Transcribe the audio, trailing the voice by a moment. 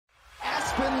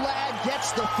Aspen Ladd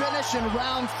gets the finish in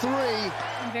round 3.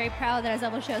 I'm very proud that I was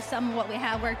able to show some of what we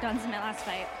have worked on since my last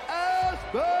fight.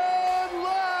 Aspen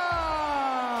Ladd!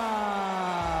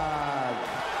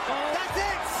 That's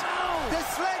it! The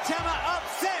sledgehammer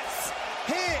upsets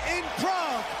here in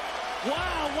Prague.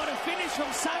 Wow, what a finish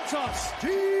from Santos.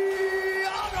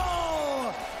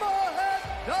 Thiago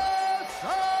Marreta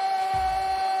Santos!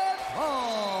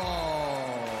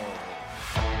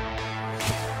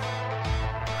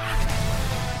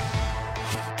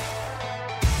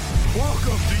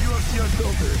 Welcome to UFC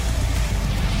Unfiltered.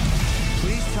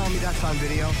 Please tell me that's on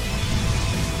video.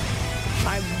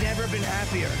 I've never been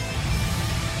happier.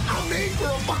 I'm made for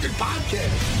a fucking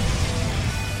podcast.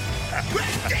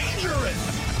 We're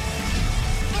dangerous.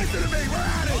 Listen to me, we're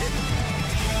at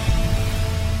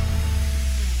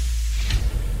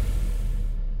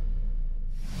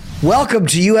it. Welcome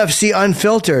to UFC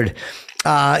Unfiltered.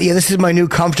 This is my new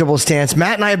comfortable stance.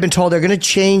 Matt and I have been told they're going to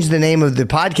change the name of the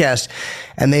podcast,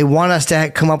 and they want us to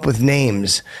come up with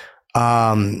names.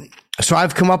 So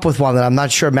I've come up with one that I'm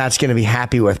not sure Matt's going to be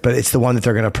happy with, but it's the one that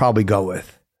they're going to probably go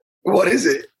with. What is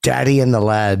it? Daddy and the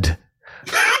Lad.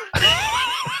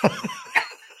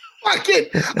 Fucking,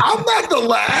 I'm not the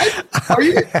lad. Are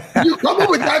you come up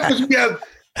with that because we have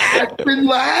Aspen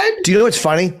Ladd? Do you know what's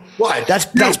funny? What? That's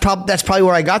probably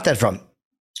where I got that from.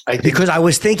 Because I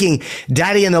was thinking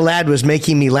Daddy and the Lad was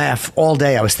making me laugh all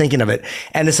day. I was thinking of it.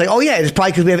 And it's like, oh yeah, it's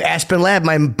probably because we have Aspen Ladd.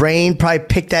 My brain probably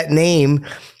picked that name.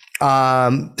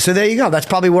 So there you go. That's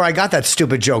probably where I got that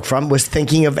stupid joke from, was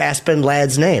thinking of Aspen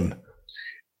Ladd's name.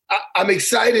 I'm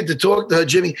excited to talk to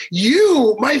Jimmy.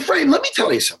 You, my friend, let me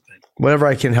tell you something. Whatever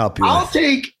I can help you I'll with.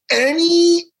 take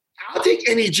any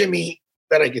Jimmy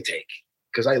that I could take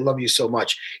because I love you so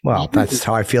much. Well, that's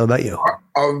how I feel about you.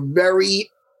 Are very,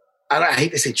 I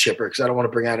hate to say chipper because I don't want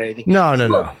to bring out anything. No.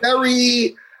 You're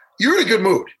in a good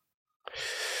mood.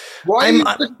 Why are you in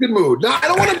a good mood? No, I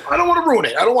don't want to ruin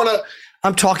it.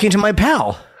 I'm talking to my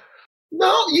pal.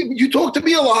 No, you talk to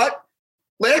me a lot.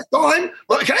 Last time,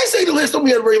 can I say the last time we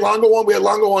had Ray Longo on? We had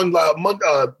Longo on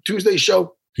Tuesday's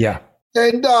show. Yeah.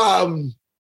 And,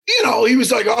 he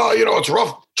was like, it's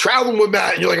rough traveling with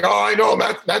Matt. And you're like, oh, I know,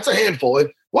 Matt, that's a handful. And,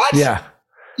 what? Yeah.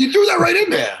 You threw that right in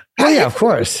there. Oh, yeah, of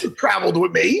course. You traveled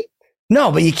with me.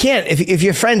 No, but you can't. If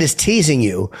your friend is teasing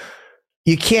you,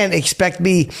 you can't expect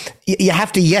me. You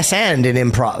have to yes and in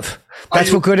improv.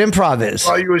 That's what good improv is.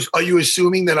 Are you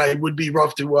assuming that I would be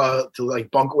rough to like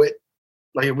bunk with?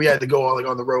 Like if we had to go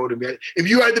on the road and if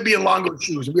you had to be in Longo's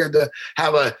shoes and we had to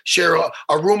have share a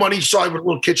room on each side with a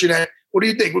little kitchenette, what do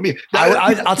you think would be?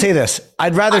 I'll tell you this.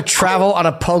 I'd rather travel on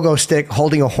a pogo stick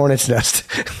holding a hornet's nest.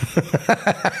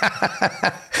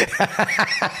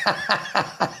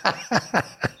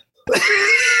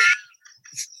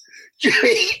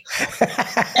 Jimmy.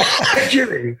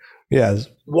 Yes.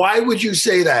 Why would you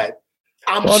say that?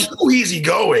 I'm so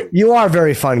easygoing. You are a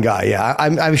very fun guy. Yeah.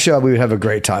 I'm sure we would have a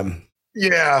great time.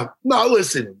 Yeah. No,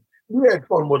 listen. We had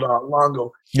fun with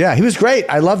Longo. Yeah, he was great.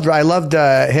 I loved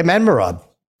him and Murad.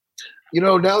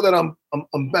 Now that I'm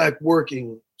back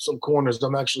working some corners,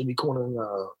 I'm actually be cornering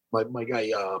my guy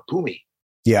Pumi.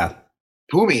 Yeah.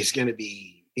 Pumi's gonna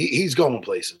be he's going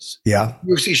places. Yeah.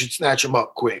 UFC should snatch him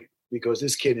up quick because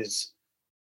this kid is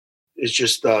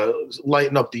just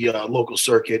lighting up the local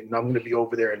circuit, and I'm gonna be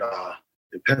over there in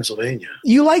Pennsylvania.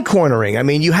 You like cornering. I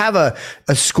mean, you have a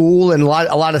school and a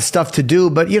lot of stuff to do,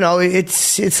 but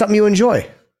it's something you enjoy.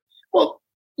 Well,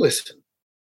 listen,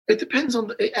 it depends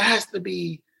on it has to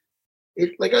be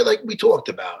like we talked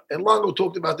about, and Longo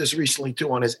talked about this recently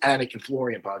too on his Anik and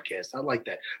Florian podcast. I like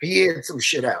that. He aired some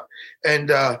shit out. And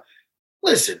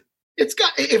listen,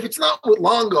 if it's not with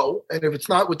Longo and if it's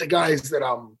not with the guys that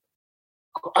I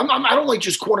don't like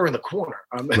just corner in the corner.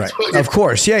 Right. Of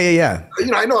course. Yeah.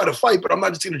 I know how to fight, but I'm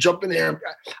not just going to jump in there.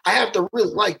 I have to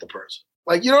really like the person.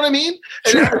 Like, you know what I mean?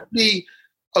 And sure. It has to be,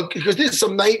 because there's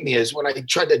some nightmares when I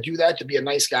tried to do that to be a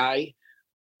nice guy.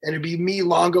 And it'd be me,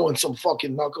 Longo, and some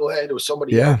fucking knucklehead or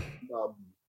somebody else.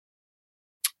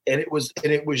 And it was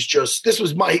just, this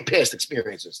was my past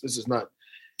experiences. This is not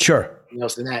sure anything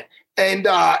else than that. And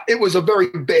it was a very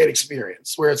bad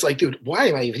experience where it's like, dude, why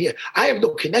am I even here? I have no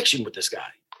connection with this guy.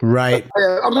 Right.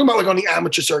 I'm talking about like on the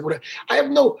amateur circuit. I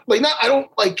have no, not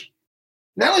only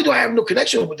do I have no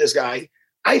connection with this guy,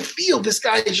 I feel this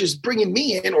guy is just bringing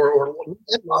me in or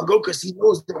Longo because he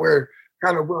knows that we're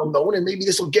kind of well known and maybe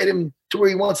this will get him to where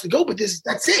he wants to go. But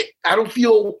that's it. I don't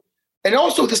feel, and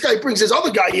also this guy brings his other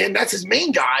guy in. That's his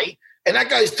main guy. And that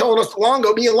guy's telling us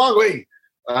me and Longo, hey,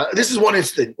 this is one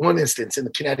instance in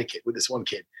Connecticut with this one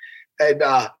kid. And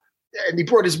and he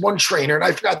brought his one trainer, and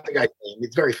I forgot the guy's name.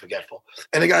 He's very forgetful.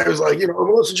 And the guy was like,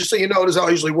 Melissa, just so you know, this is how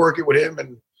I usually work it with him.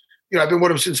 And, I've been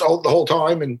with him since the whole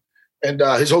time and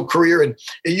his whole career. And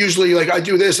usually, like, I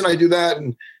do this and I do that.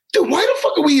 And, dude, why the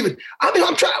fuck are we even,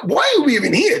 I'm trying, why are we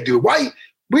even here, dude?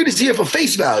 Where does he have a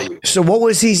face value? So what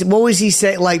was he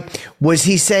saying? Like, was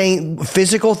he saying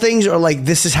physical things or like,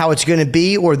 this is how it's going to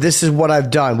be, or this is what I've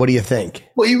done? What do you think?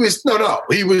 Well, he was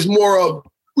more of,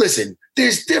 listen,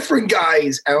 there's different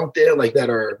guys out there like that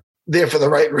are there for the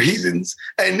right reasons.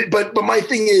 But my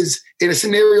thing is, in a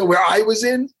scenario where I was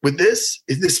in with this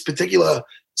particular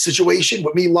situation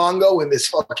with me, Longo, and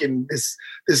this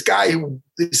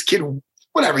kid,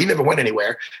 whatever, he never went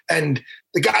anywhere. And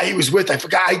the guy he was with, I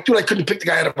forgot, I couldn't pick the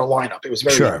guy out of the lineup. It was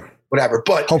very whatever.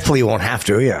 But hopefully you won't have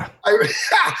to, yeah. I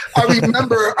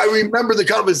remember the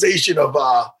conversation of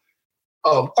all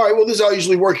right, well, this is how I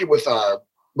usually work it with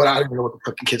but I don't even know what the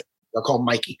fucking kid, I'll call him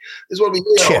Mikey. This is what we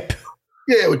Chip.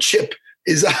 Yeah, with Chip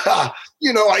is I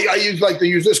like to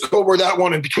use this code or that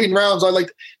one, and between rounds I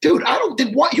like, dude,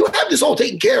 you have this all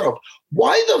taken care of.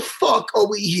 Why the fuck are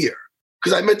we here?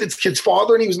 Because I met this kid's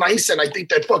father and he was nice, and I think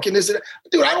that fucking this and that.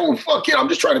 Dude, I don't fucking, I'm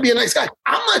just trying to be a nice guy.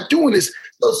 I'm not doing this.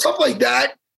 So stuff like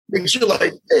that makes you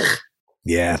like, ugh.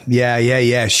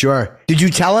 Yeah, sure. Did you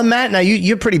tell him, Matt? Now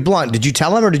you're pretty blunt. Did you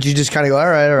tell him, or did you just kind of go, all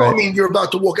right? Well, I mean, you're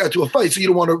about to walk out to a fight, so you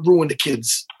don't want to ruin the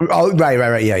kids. Oh,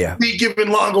 right. Yeah. Me giving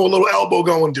Longo a little elbow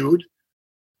going, dude.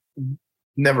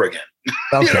 Never again.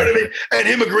 Okay. You know what I mean? And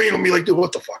him agreeing with me like, dude,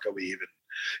 what the fuck are we even?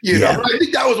 Know, I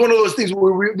think that was one of those things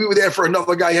where we were there for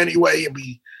another guy anyway, and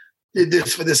we did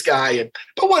this for this guy.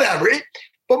 But whatever.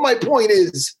 But my point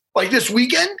is, like this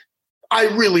weekend, I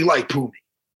really like Pumi.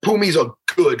 Pumi's a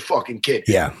good fucking kid.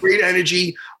 Yeah. Great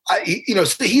energy. He's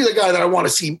a guy that I want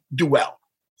to see do well.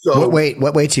 So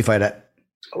what weight's he fight at?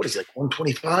 What is it, like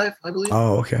 125, I believe?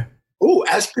 Oh, okay. Oh,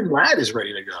 Aspen Ladd is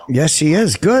ready to go. Yes, he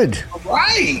is. Good. All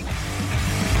right.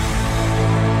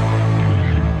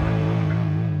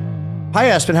 Hi,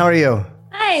 Aspen. How are you?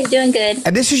 Hi, doing good.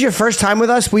 And this is your first time with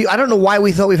us? I don't know why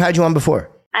we thought we've had you on before.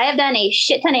 I have done a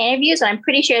shit ton of interviews, and I'm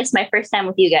pretty sure it's my first time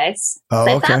with you guys.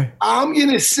 Oh, okay. I'm going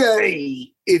to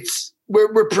say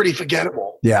we're pretty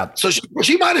forgettable. Yeah. So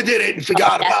she might have did it and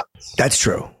forgot about it. That's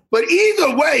true. But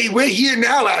either way, we're here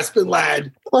now, Aspen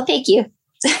Ladd. Well, thank you.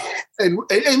 and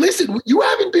listen,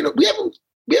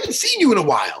 we haven't seen you in a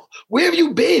while. Where have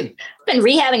you been? I've been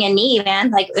rehabbing a knee,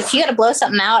 man. Like, if you got to blow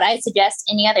something out, I'd suggest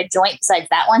any other joint besides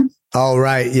that one. Oh,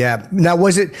 right. Yeah. Now,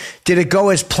 did it go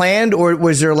as planned, or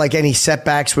was there like any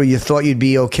setbacks where you thought you'd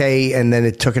be okay and then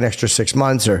it took an extra 6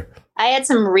 months, or? I had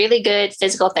some really good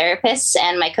physical therapists,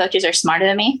 and my coaches are smarter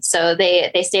than me. So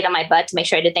they stayed on my butt to make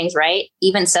sure I did things right.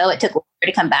 Even so, it took longer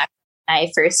to come back than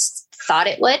I first thought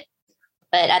it would.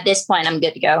 But at this point, I'm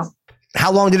good to go.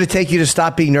 How long did it take you to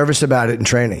stop being nervous about it in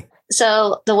training?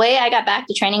 So the way I got back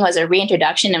to training was a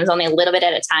reintroduction. It was only a little bit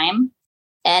at a time.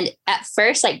 And at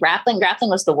first, like grappling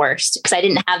was the worst because I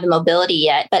didn't have the mobility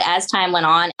yet. But as time went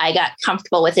on, I got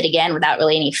comfortable with it again without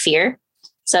really any fear.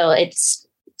 So it's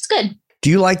good. Do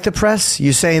you like the press?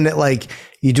 You're saying that like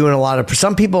you're doing a lot of,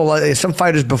 some people, some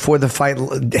fighters before the fight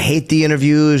hate the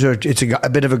interviews, or it's a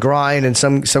bit of a grind, and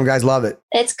some guys love it.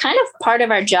 It's kind of part of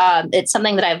our job. It's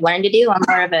something that I've learned to do. I'm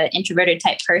more of an introverted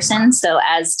type person. So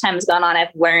as time has gone on,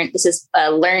 I've learned, this is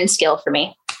a learned skill for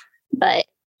me, but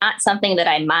not something that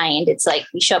I mind. It's like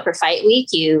you show up for fight week,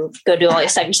 you go do all your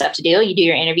stuff to do, you do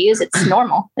your interviews. It's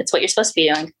normal. It's what you're supposed to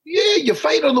be doing. Yeah, you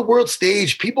fight on the world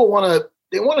stage. People want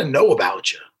to know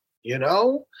about you. You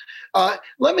know,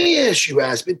 let me ask you,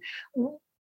 Aspen,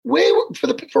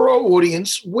 for our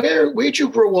audience, where'd you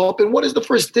grow up, and what is the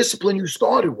first discipline you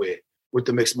started with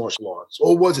the mixed martial arts,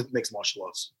 or was it mixed martial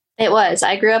arts? It was.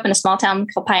 I grew up in a small town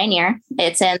called Pioneer.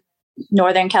 It's in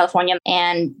Northern California,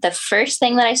 and the first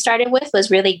thing that I started with was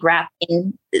really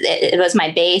grappling. It was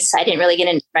my base. I didn't really get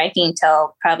into striking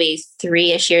until probably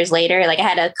 3-ish years later. Like I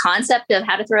had a concept of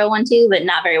how to throw 1-2, but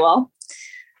not very well.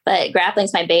 But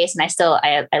grappling's my base, and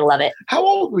I love it. How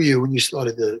old were you when you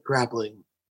started the grappling?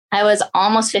 I was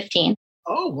almost 15.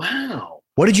 Oh, wow.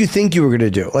 What did you think you were going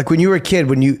to do? Like when you were a kid,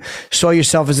 when you saw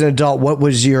yourself as an adult, what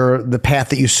was the path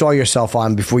that you saw yourself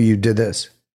on before you did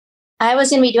this? I was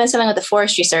going to be doing something with the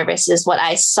Forestry Service is what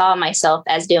I saw myself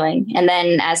as doing. And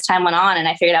then as time went on and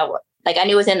I figured out, I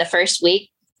knew within the first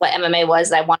week what MMA was,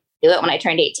 that I wanted to do it when I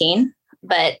turned 18.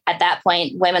 But at that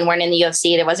point, women weren't in the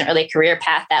UFC. There wasn't really a career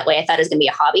path that way. I thought it was going to be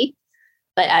a hobby.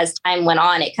 But as time went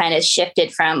on, it kind of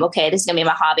shifted from, okay, this is going to be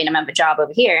my hobby and I'm going to have a job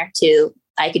over here, to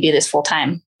I could do this full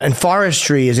time. And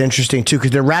forestry is interesting too,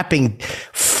 because they're wrapping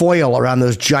foil around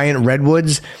those giant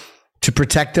redwoods. to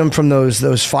protect them from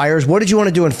those fires? What did you want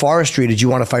to do in forestry? Did you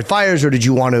want to fight fires, or did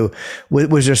you want to?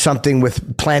 Was there something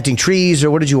with planting trees, or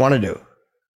what did you want to do?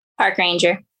 Park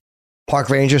ranger. Park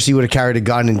ranger. So you would have carried a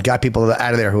gun and got people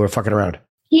out of there who were fucking around.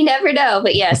 You never know,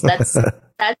 but yes, that's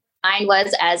mine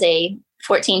was as a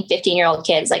 14, 15-year-old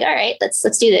kid. It's like, all right, let's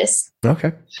do this.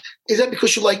 Okay. Is that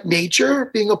because you like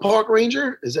nature, being a park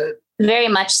ranger? Is that very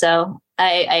much so?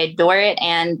 I adore it,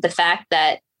 and the fact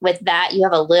that with that you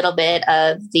have a little bit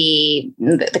of the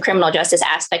criminal justice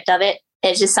aspect of it.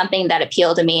 It's just something that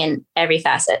appealed to me in every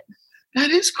facet. That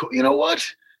is cool. You know what?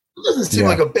 It doesn't seem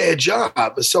like a bad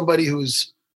job as somebody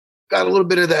who's got a little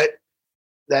bit of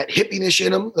that hippiness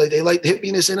in them. Like they like the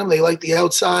hippiness in them. They like the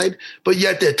outside, but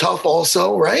yet they're tough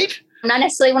also, right? I'm not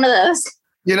necessarily one of those.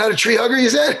 You're not a tree hugger, you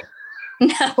said?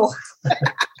 No.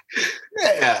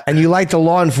 Yeah. And you like the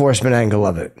law enforcement angle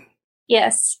of it?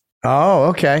 Yes. Oh,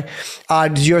 okay.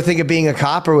 Did you ever think of being a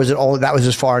cop, or was it all that was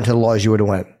as far into the law as you would have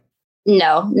went?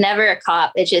 No, never a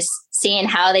cop. It's just seeing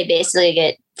how they basically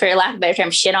get, for lack of a better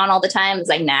term, shit on all the time. It's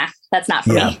like, nah, that's not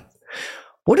for me.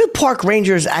 What do park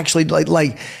rangers actually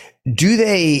like? Do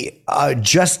they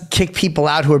just kick people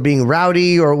out who are being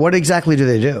rowdy, or what exactly do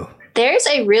they do? There's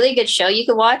a really good show you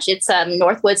can watch. It's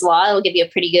Northwoods Law. It'll give you a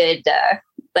pretty good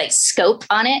scope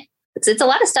on it. It's a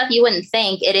lot of stuff you wouldn't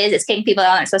think it is. It's kicking people out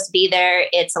that aren't supposed to be there.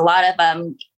 It's a lot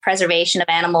of preservation of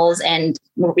animals and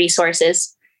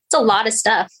resources. It's a lot of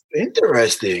stuff.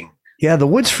 Interesting. Yeah, the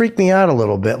woods freak me out a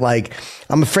little bit. Like,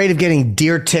 I'm afraid of getting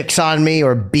deer ticks on me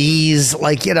or bees.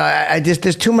 Like, I just,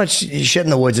 there's too much shit in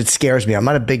the woods. It scares me. I'm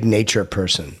not a big nature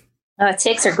person.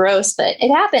 Ticks are gross, but it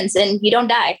happens and you don't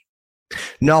die.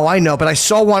 No, I know, but I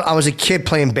saw one. I was a kid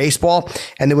playing baseball,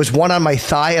 and there was one on my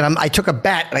thigh, and I took a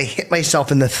bat and I hit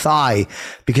myself in the thigh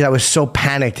because I was so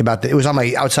panicked about that. It was on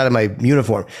my outside of my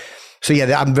uniform. So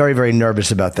yeah, I'm very, very nervous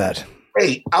about that.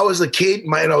 Hey, I was a kid,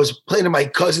 and I was playing in my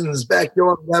cousin's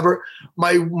backyard, whatever.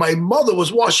 My mother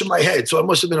was washing my head, so I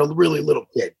must have been a really little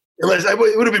kid. Unless it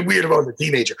would have been weird if I was a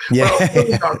teenager. Yeah.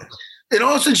 And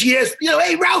all of a sudden she asked,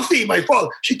 hey, Ralphie, my father.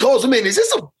 She calls him in. Is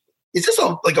this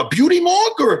like a beauty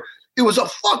mark, or it was a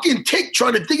fucking tick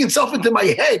trying to dig himself into my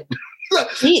head?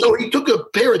 So he took a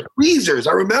pair of tweezers.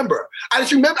 I remember. I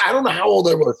just remember. I don't know how old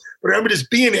I was, but I remember just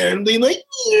being there and being like,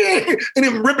 yeah, and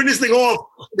then ripping this thing off.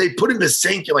 They put it in the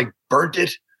sink. You burnt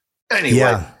it.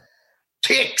 Anyway,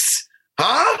 ticks,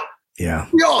 huh? Yeah.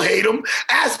 We all hate them.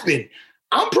 Aspen,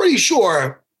 I'm pretty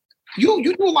sure you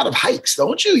do a lot of hikes,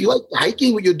 don't you? You like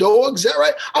hiking with your dogs, is that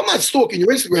right? I'm not stalking your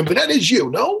Instagram, but that is you,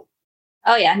 no?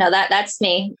 Oh yeah, no, that's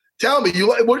me. Tell me,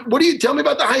 what do you tell me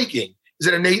about the hiking? Is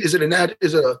it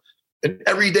an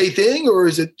everyday thing, or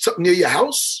is it something near your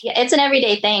house? Yeah, it's an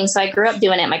everyday thing. So I grew up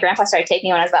doing it. My grandpa started taking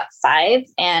me when I was about 5.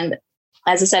 And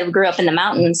as I said, we grew up in the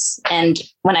mountains. And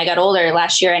when I got older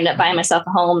last year, I ended up buying myself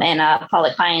a home in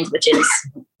Pollock Pines, which is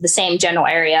the same general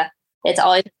area. It's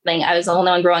always something. I was the only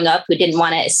one growing up who didn't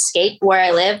want to escape where I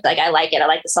lived. Like, I like it. I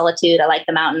like the solitude. I like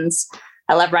the mountains.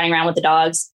 I love running around with the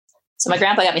dogs. So my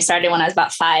grandpa got me started when I was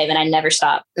about 5, and I never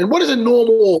stopped. And what is a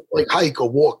normal hike or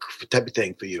walk type of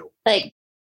thing for you?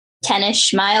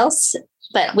 10-ish miles,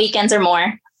 but weekends are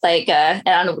more. And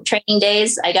on training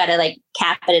days, I got to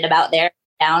cap it at about there,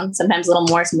 down, sometimes a little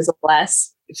more, sometimes a little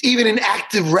less. It's even an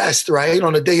active rest, right?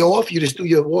 On a day off, you just do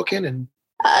your walking and...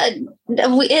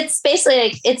 It's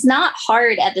basically it's not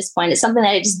hard at this point. It's something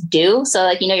that I just do. So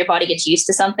your body gets used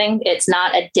to something. It's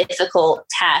not a difficult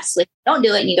task. Don't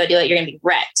do it and you go do it, you're going to be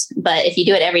wrecked. But if you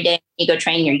do it every day, you go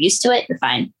train, you're used to it, you're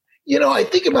fine. I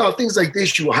think about things like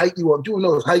this. I'm doing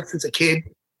those hikes since a kid.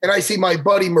 And I see my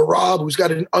buddy Marab, who's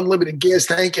got an unlimited gas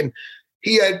tank, and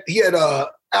he had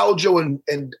Aljo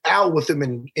and Al with him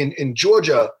in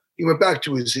Georgia. He went back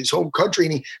to his home country,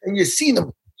 and you see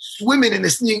them swimming in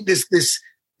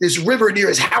this river near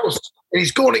his house, and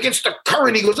he's going against the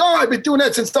current. He goes, "Oh, I've been doing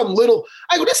that since I'm little."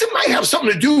 I go, "This might have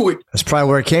something to do with." That's probably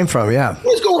where it came from. Yeah,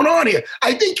 what's going on here?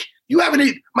 I think you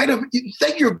might have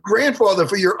thank your grandfather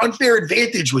for your unfair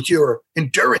advantage with your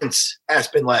endurance,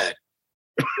 Aspen lad.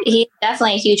 He's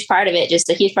definitely a huge part of it, just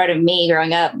a huge part of me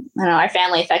growing up. I know our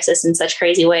family affects us in such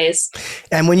crazy ways.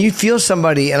 And when you feel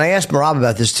somebody, and I asked Marab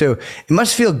about this too, it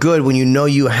must feel good when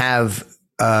you have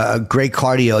a great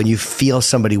cardio and you feel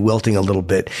somebody wilting a little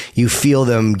bit. You feel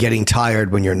them getting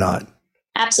tired when you're not.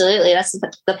 Absolutely. That's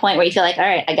the point where you feel like, all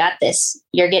right, I got this.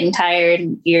 You're getting tired.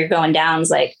 You're going down.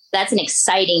 It's that's an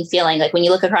exciting feeling. When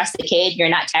you look across the kid, you're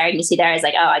not tired. And you see that, it's oh,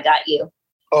 I got you.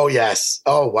 Oh, yes.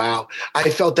 Oh, wow. I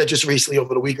felt that just recently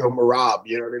over the week of Marab.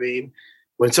 You know what I mean?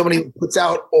 When somebody puts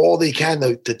out all they can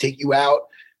to take you out,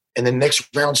 and the next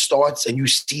round starts and you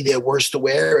see their worst to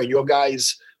wear, and your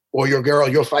guys or your girl,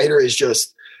 your fighter is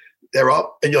just they're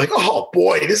up, and you're like, oh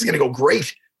boy, this is going to go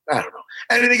great. I don't know.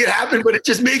 Anything can happen, but it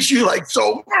just makes you like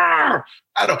so. I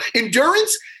don't know.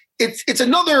 Endurance. It's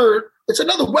another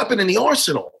weapon in the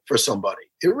arsenal for somebody.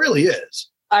 It really is.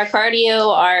 Our cardio,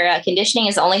 our conditioning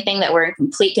is the only thing that we're in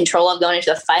complete control of going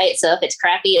into a fight. So if it's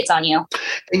crappy, it's on you.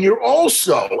 And you're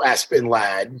also, Aspen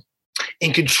Ladd,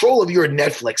 in control of your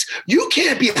Netflix. You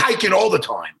can't be hiking all the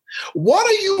time. What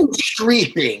are you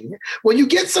streaming when you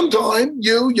get some time?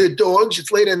 You, your dogs,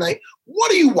 it's late at night.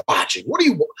 What are you watching?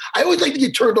 I always like to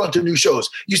get turned on to new shows.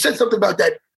 You said something about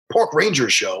that Park Ranger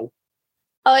show.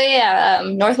 Oh yeah,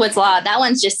 Northwoods Law. That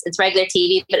one's it's regular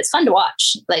TV, but it's fun to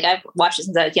watch. Like I've watched it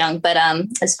since I was young. But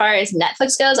as far as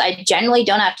Netflix goes, I generally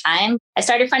don't have time. I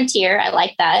started Frontier. I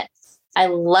like that. I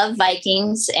love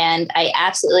Vikings, and I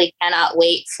absolutely cannot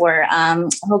wait for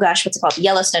what's it called?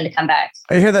 Yellowstone to come back.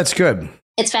 I hear that's good.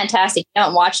 It's fantastic. If you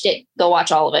haven't watched it, go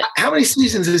watch all of it. How many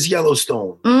seasons is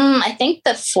Yellowstone? I think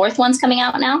the 4th one's coming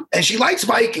out now. And she likes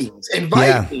Vikings and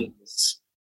Vikings.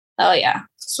 Yeah. Oh yeah.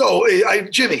 So,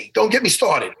 Jimmy, don't get me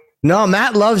started. No,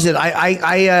 Matt loves it.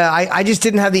 I just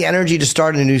didn't have the energy to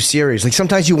start a new series. Like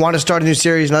sometimes you want to start a new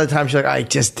series, and other times you're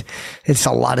like, it's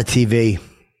a lot of TV.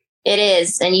 It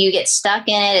is, and you get stuck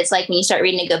in it. It's like when you start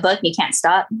reading a good book, you can't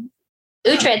stop.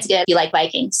 Uhtred's good if you like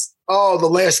Vikings. Oh, The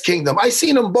Last Kingdom. I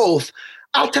seen them both.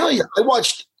 I'll tell you, I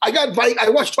watched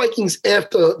Vikings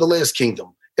after The Last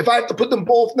Kingdom. If I have to put them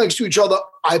both next to each other,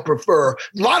 I prefer. A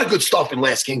lot of good stuff in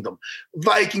Last Kingdom.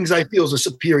 Vikings, I feel, is a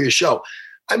superior show.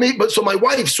 So my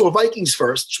wife saw Vikings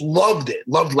first, loved it,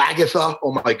 loved Lagertha.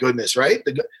 Oh my goodness, right?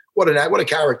 What a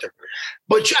character.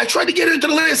 But I tried to get her into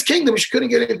The Last Kingdom, she couldn't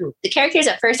get into it. The characters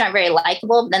at first aren't very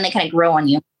likable, but then they kind of grow on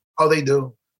you. Oh, they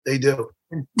do. They do.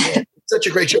 Yeah, such a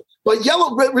great show. But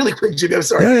really quick, Jimmy, I'm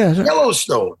sorry. Yeah.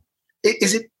 Yellowstone.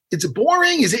 Is it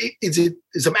boring? Is it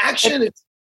some action?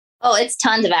 It's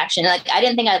tons of action. Like I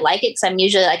didn't think I'd like it because I'm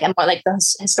usually I'm more like the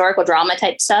historical drama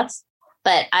type stuff.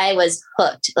 But I was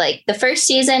hooked. Like the first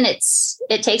season,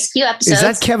 it takes a few episodes. Is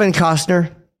that Kevin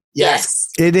Costner? Yes.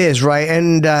 It is, right?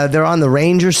 And they're on the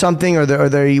range or something, or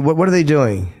they what are they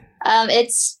doing?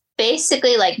 It's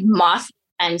basically like mafia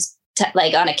times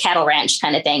like on a cattle ranch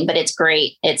kind of thing, but it's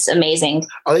great. It's amazing.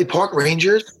 Are they park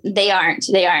rangers? They aren't.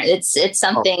 It's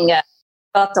something you'll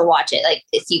have to watch it. Like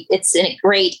it's a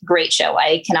great show.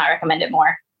 I cannot recommend it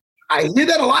more. I hear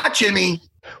that a lot, Jimmy.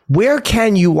 Where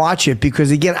can you watch it?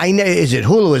 Because again, I know, is it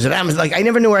Hulu? Is it Amazon? Like I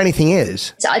never know where anything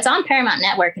is. So it's on Paramount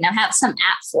Network, and I have some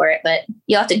app for it, but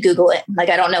you'll have to Google it. Like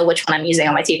I don't know which one I'm using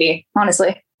on my TV,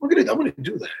 honestly. I'm gonna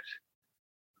do that.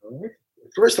 All right.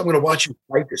 First, I'm gonna watch you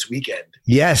fight this weekend.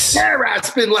 Yes. Yeah,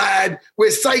 Aspen Ladd, we're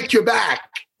psyched you're back.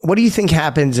 What do you think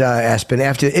happens, Aspen,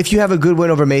 if you have a good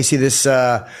win over Macy this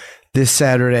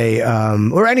Saturday,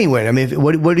 or any win? I mean,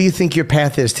 what do you think your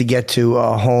path is to get to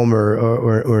Holm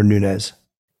or Nunes?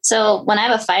 So when I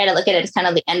have a fight, I look at it as kind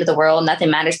of the end of the world.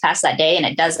 Nothing matters past that day, and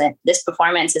it doesn't. This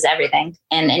performance is everything.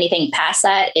 And anything past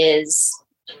that is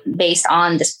based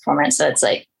on this performance. So it's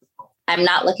like, I'm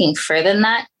not looking further than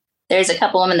that. There's a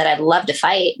couple women that I'd love to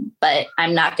fight, but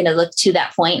I'm not going to look to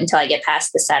that point until I get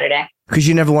past this Saturday. Because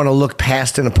you never want to look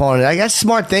past an opponent. I guess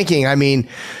smart thinking. I mean,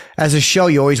 as a show,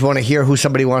 you always want to hear who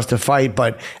somebody wants to fight.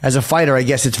 But as a fighter, I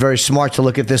guess it's very smart to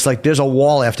look at this like there's a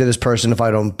wall after this person if I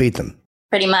don't beat them.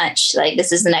 Pretty much. Like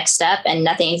this is the next step and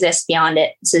nothing exists beyond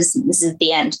it. This is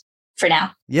the end for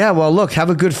now. Yeah, well, look, have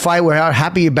a good fight. We're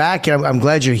happy you're back. And I'm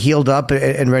glad you're healed up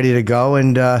and ready to go.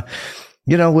 And,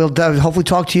 we'll hopefully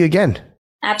talk to you again.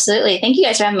 Absolutely. Thank you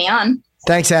guys for having me on.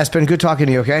 Thanks, Aspen. Good talking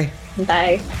to you, okay?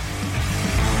 Bye.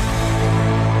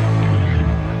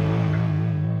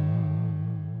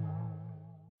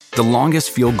 The longest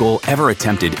field goal ever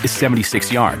attempted is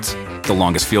 76 yards. The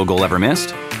longest field goal ever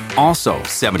missed? Also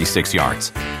 76 yards.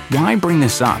 Why bring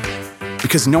this up?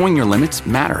 Because knowing your limits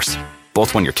matters,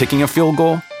 both when you're kicking a field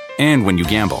goal and when you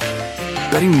gamble.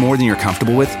 Betting more than you're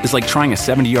comfortable with is like trying a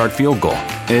 70-yard field goal.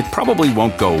 It probably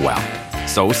won't go well.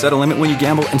 So set a limit when you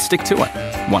gamble and stick to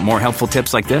it. Want more helpful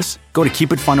tips like this? Go to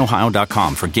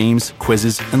keepitfunohio.com for games,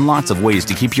 quizzes, and lots of ways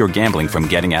to keep your gambling from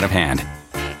getting out of hand.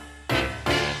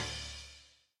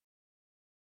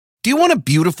 Do you want a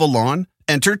beautiful lawn?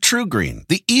 Enter TruGreen,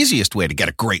 the easiest way to get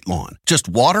a great lawn. Just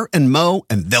water and mow,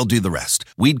 and they'll do the rest.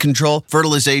 Weed control,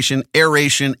 fertilization,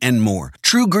 aeration, and more.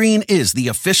 TruGreen is the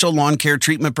official lawn care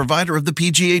treatment provider of the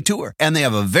PGA Tour, and they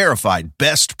have a verified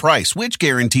best price, which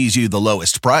guarantees you the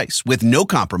lowest price with no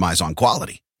compromise on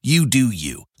quality. You do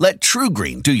you. Let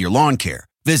TruGreen do your lawn care.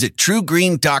 Visit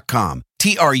TruGreen.com,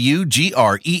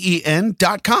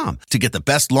 TruGreen.com to get the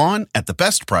best lawn at the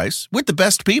best price with the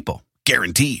best people.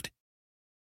 Guaranteed.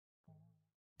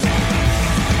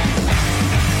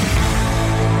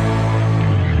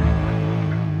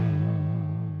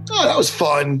 was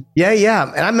fun.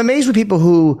 Yeah. And I'm amazed with people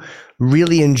who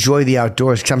really enjoy the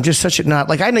outdoors, because I'm just such a not,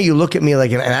 like, I know you look at me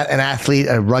like an athlete,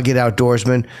 a rugged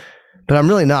outdoorsman, but I'm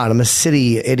really not. I'm a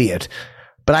city idiot.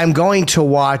 But I'm going to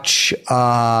watch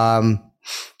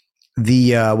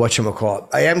whatchamacallit.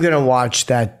 I am going to watch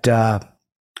that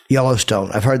Yellowstone.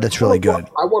 I've heard that's really good.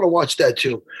 I want to watch that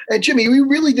too. And Jimmy, we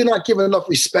really did not give enough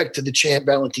respect to the champ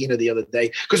Valentina the other day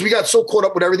because we got so caught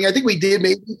up with everything. I think we did.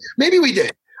 Maybe we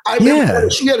did.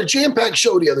 She had a jam-packed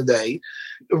show the other day.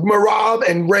 Marab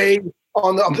and Ray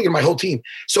I'm thinking of my whole team.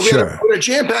 So we had a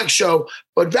jam-packed show.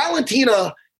 But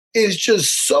Valentina is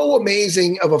just so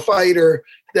amazing of a fighter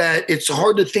that it's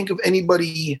hard to think of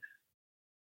anybody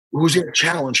who's going to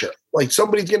challenge her. Like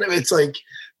somebody's going to. It's like.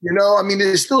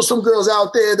 There's still some girls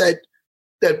out there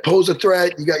that pose a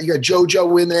threat. You got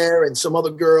JoJo in there and some other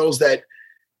girls that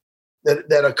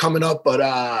are coming up, but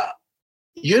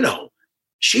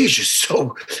she's just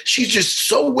so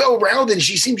well rounded. And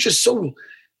she seems just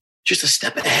a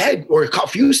step ahead, or a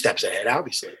few steps ahead.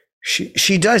 Obviously,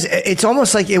 she does. It's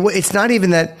almost like it's not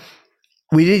even that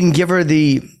we didn't give her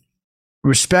the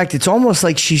respect. It's almost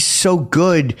like she's so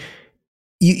good.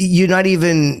 You're not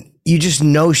even. You just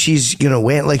know she's going to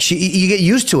win. Like you get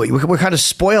used to it. We're kind of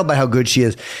spoiled by how good she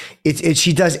is.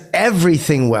 She does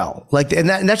everything well. Like, and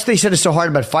that's what they said is so hard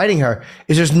about fighting her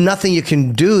is there's nothing you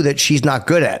can do that she's not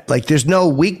good at. Like there's no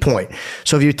weak point.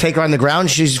 So if you take her on the ground,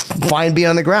 she's fine being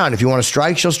on the ground. If you want to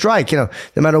strike, she'll strike. No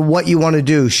matter what you want to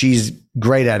do, she's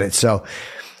great at it. So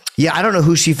yeah, I don't know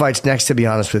who she fights next, to be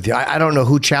honest with you. I don't know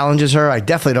who challenges her. I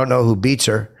definitely don't know who beats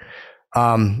her.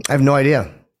 I have no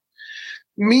idea.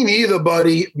 Me neither,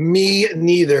 buddy. Me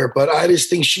neither. But I just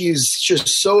think she's just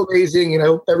so amazing. And I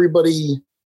hope everybody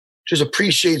just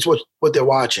appreciates what they're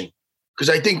watching. Because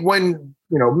I think when,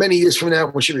 many years from now,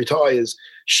 when she retires,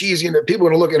 people are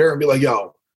going to look at her and be like,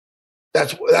 yo,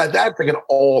 that's like an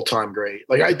all-time great.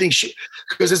 Like, I think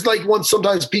because it's like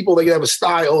sometimes people, they can have a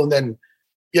style and then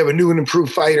you have a new and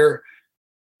improved fighter.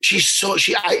 You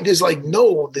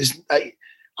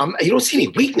don't see any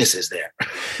weaknesses there.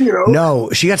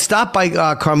 No, she got stopped by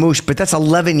Carmouche, but that's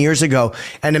 11 years ago.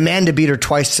 And Amanda beat her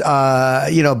twice,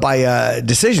 by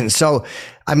decision. So,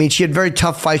 she had very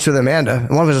tough fights with Amanda.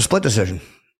 And one was a split decision.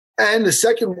 And the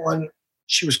second one,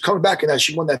 she was coming back in that.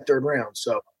 She won that third round.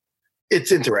 So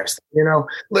it's interesting.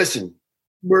 Listen,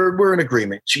 we're in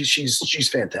agreement. She's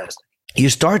fantastic. You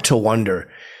start to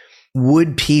wonder,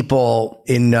 would people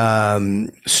in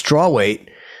strawweight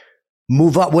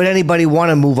move up? Would anybody want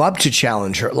to move up to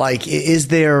challenge her? Like, is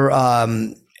there,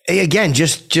 again,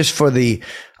 just for I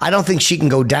don't think she can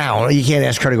go down. You can't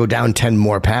ask her to go down 10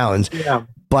 more pounds. Yeah.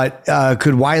 But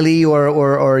could Wiley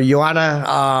or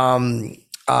Joanna,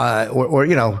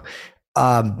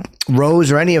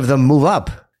 Rose or any of them move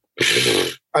up?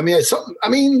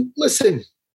 Listen,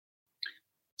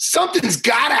 something's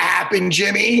got to happen,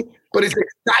 Jimmy, but it's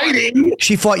exciting.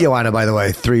 She fought Joanna, by the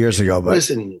way, 3 years ago. But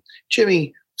listen,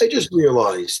 Jimmy, I just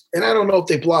realized, and I don't know if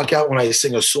they block out when I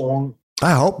sing a song.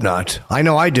 I hope not. I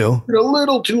know I do. A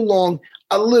little too long,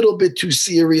 a little bit too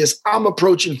serious. I'm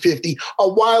approaching 50. A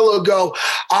while ago,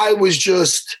 I was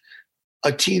just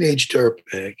a teenage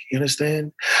dirtbag. You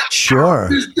understand? Sure.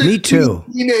 Me too.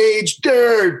 Teenage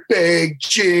dirtbag,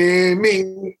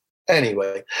 Jimmy.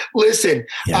 Anyway, listen,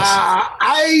 yes.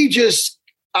 I just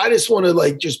want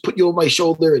to just put you on my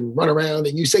shoulder and run around,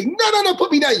 and you say, no,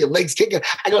 put me down. Your legs kicking.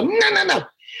 I go, no.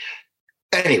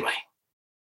 Anyway,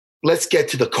 let's get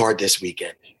to the card this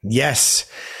weekend.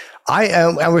 Yes.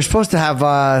 We're supposed to have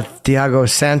Thiago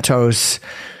Santos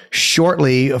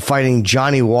shortly fighting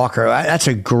Johnny Walker. That's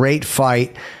a great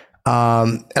fight.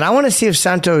 And I want to see if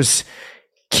Santos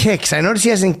kicks. I noticed he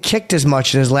hasn't kicked as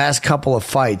much in his last couple of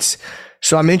fights.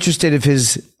 So I'm interested if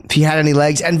he had any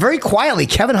legs. And very quietly,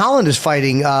 Kevin Holland is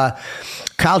fighting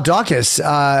Kyle Daukaus.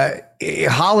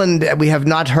 Holland, we have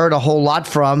not heard a whole lot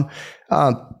from.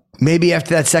 Maybe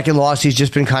after that second loss, he's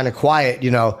just been kind of quiet,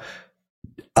 the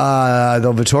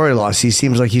Vettori loss. He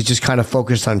seems like he's just kind of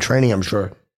focused on training, I'm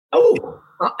sure. Oh,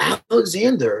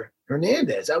 Alexander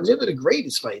Hernandez. Alexander the Great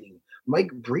is fighting Mike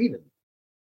Breeden.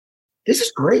 This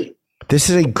is great.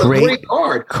 This is a great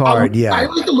card. Yeah. I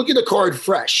like to look at the card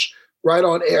fresh, right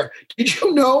on air. Did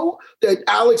you know that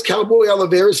Alex Cowboy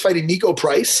Oliveira is fighting Nico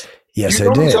Price? Yes,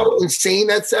 I did. How insane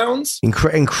that sounds?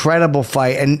 Incredible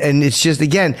fight. And it's just,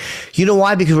 again, you know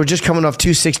why? Because we're just coming off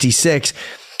 266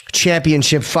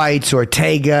 championship fights,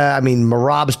 Ortega.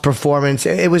 Marab's performance.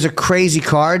 It was a crazy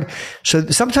card. So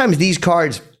sometimes these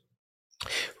cards,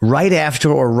 right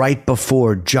after or right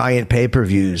before giant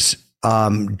pay-per-views,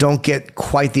 don't get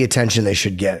quite the attention they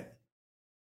should get.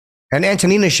 And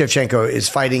Antonina Shevchenko is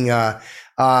fighting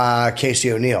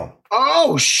Casey O'Neill.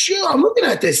 Oh, shoot. I'm looking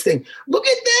at this thing. Look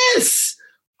at this.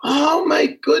 Oh,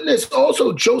 my goodness.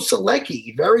 Also, Joe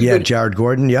Selecki. Very good. Jared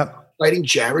Gordon. Yep. Fighting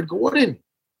Jared Gordon.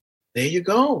 There you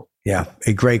go. Yeah,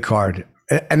 a great card.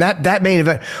 And that main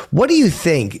event, what do you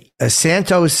think?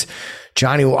 Santos,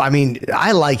 Johnny, I mean,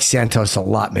 I like Santos a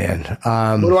lot, man.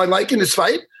 What do I like in this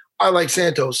fight? I like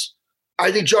Santos.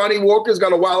 I think Johnny Walker's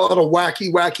got a lot of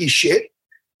wacky shit.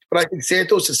 But I think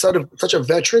Santos is such a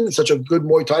veteran and such a good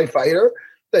Muay Thai fighter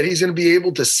that he's going to be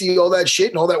able to see all that shit,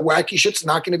 and all that wacky shit's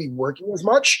not going to be working as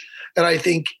much. And I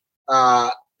think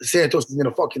Santos is going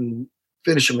to fucking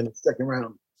finish him in the second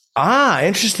round.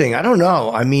 Interesting. I don't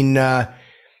know. I mean,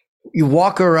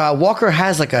 Walker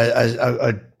has like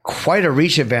a quite a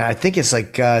reach advantage. I think it's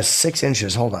like 6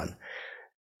 inches. Hold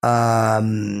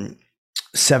on.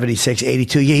 76,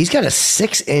 82. Yeah, he's got a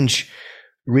 6-inch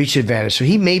reach advantage. So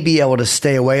he may be able to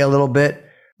stay away a little bit.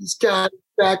 He's got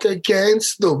back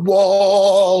against the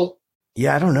wall.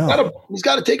 Yeah, I don't know. He's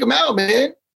got to take him out,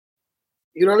 man.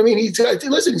 You know what I mean? He's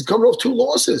coming off 2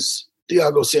 losses,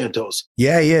 Thiago Santos.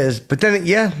 Yeah, he is. But then,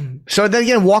 yeah. So then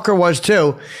again, Walker was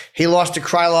too. He lost to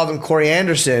Krylov and Corey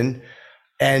Anderson,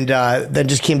 and then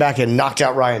just came back and knocked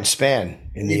out Ryan Spann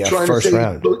in the first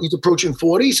round. He's approaching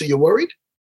 40, so you're worried?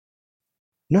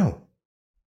 No.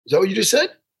 Is that what you just said?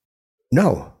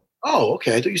 No. Oh,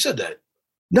 okay. I thought you said that.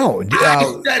 No.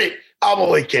 I said it. I'm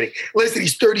only kidding. Listen,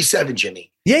 he's 37,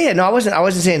 Jimmy. Yeah. No, I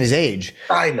wasn't saying his age.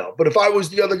 I know. But if I was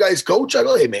the other guy's coach, I'd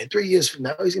go, hey, man, 3 years from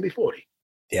now, he's going to be 40.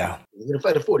 Yeah. He's going to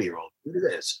fight a 40-year-old. Look at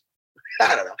this.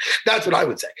 I don't know. That's what I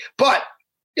would say. But,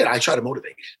 I try to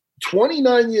motivate.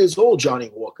 29 years old,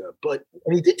 Johnny Walker.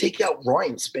 And he did take out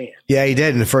Ryan Spann. Yeah, he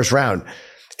did in the first round.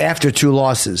 After 2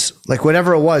 losses. Like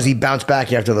whatever it was, he bounced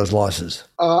back after those losses.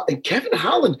 And Kevin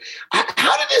Holland,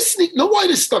 how did this sneak? Know why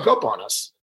this stuck up on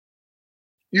us?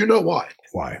 You know why?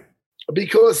 Why?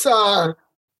 Because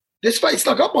this fight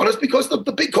stuck up on us because the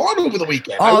big card over the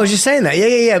weekend. Oh, I was just saying that.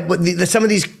 Yeah. But some of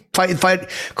these fight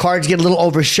cards get a little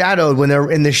overshadowed when they're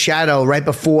in the shadow right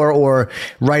before or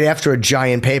right after a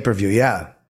giant pay-per-view. Yeah.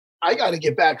 I got to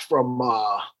get back from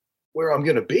where I'm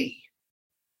going to be.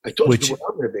 I told you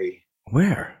where I'm going to be.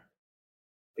 Where?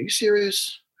 Are you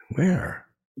serious? Where?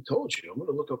 I told you. I'm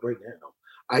going to look up right now.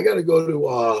 I got to go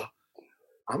to,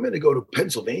 I'm going to go to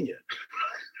Pennsylvania.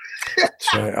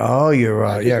 So,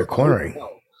 you're cornering.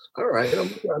 All right. I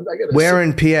gotta Where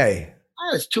in PA?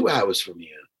 It's 2 hours from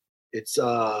here. It's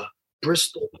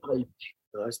Bristol Pike.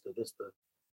 That's the it's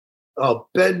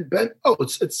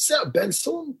Ben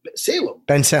Salem.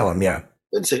 Ben Salem, yeah.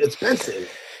 It's Ben Salem.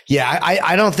 Yeah,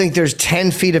 I don't think there's 10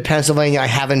 feet of Pennsylvania I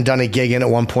haven't done a gig in at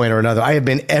one point or another. I have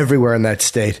been everywhere in that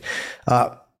state.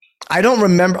 I don't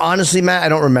remember, honestly, Matt, I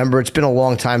don't remember. It's been a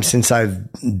long time since I've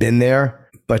been there,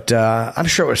 but I'm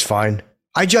sure it was fine.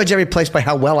 I judge every place by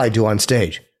how well I do on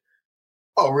stage.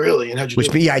 Oh, really? And how'd you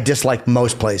do? I dislike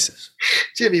most places.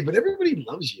 Jimmy, but everybody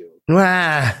loves you.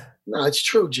 No, it's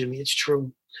true, Jimmy. It's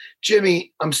true.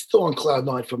 Jimmy, I'm still on cloud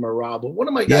 9 for Marab, but one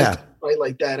of my guys fight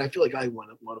like that. I feel like I want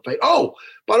to fight. Oh,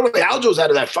 by the way, Aljo's out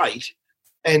of that fight.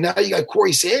 And now you got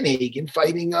Corey Sandhagen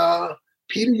fighting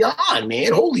Peter Yan,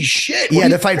 man. Holy shit. Yeah,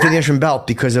 they're fighting for the interim belt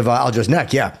because of Aljo's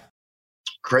neck. Yeah.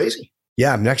 Crazy.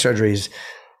 Yeah, neck surgeries.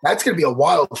 That's going to be a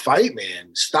wild fight,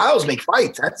 man. Styles make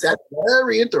fights. That's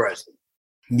very interesting.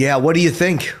 Yeah, what do you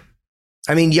think?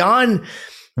 I mean, Yan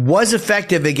was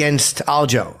effective against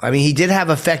Aljo. I mean, he did have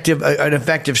an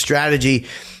effective strategy.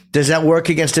 Does that work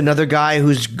against another guy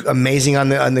who's amazing on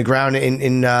the ground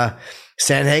in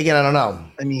Sandhagen? I don't know.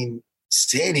 I mean,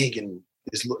 Sandhagen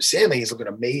is looking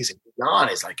amazing. Yan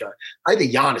is I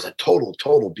think Yan is a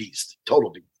total beast.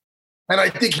 And I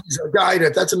think he's a guy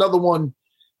that's another one.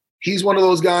 He's one of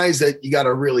those guys that you got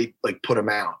to really put him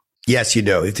out. Yes, you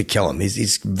do. You have to kill him.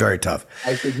 He's very tough.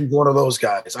 I think he's one of those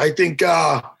guys. I think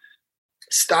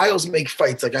Styles make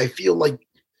fights. I feel like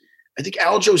I think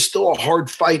Aljo's still a hard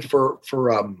fight for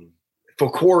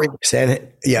Corey.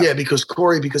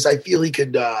 Because I feel he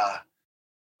could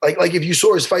like if you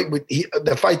saw his fight with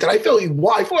the fight that I felt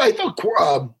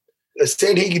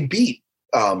Sandhagen beat.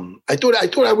 I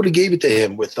thought I would have gave it to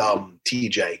him with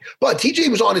TJ, but TJ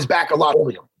was on his back a lot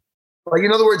earlier.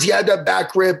 In other words, he had that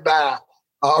back rip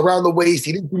around the waist.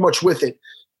 He didn't do much with it.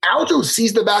 Aljo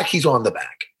sees the back, he's on the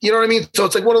back. You know what I mean? So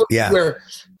it's like one of those where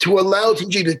to allow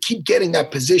TJ to keep getting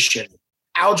that position,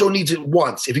 Aljo needs it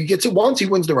once. If he gets it once, he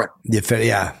wins the round.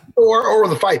 Yeah. Or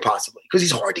the fight possibly, because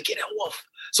he's hard to get off.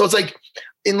 So it's like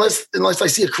unless I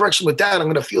see a correction with that, I'm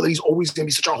going to feel that he's always going to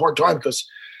be such a hard time because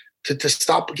to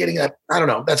stop getting that, I don't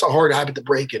know, that's a hard habit to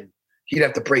break, and he'd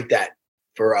have to break that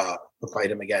to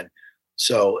fight him again.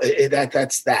 So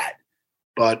that's that.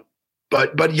 But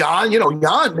But Jan,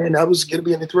 Jan, man, that was going to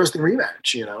be an interesting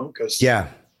rematch, because he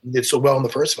did so well in the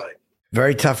first fight.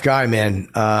 Very tough guy, man.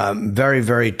 Very,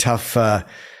 very tough. He's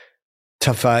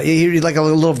like a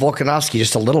little Volkanovski,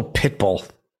 just a little pit bull.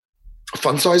 A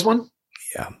fun size one?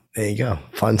 Yeah, there you go.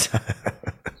 Fun.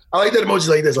 I like that emoji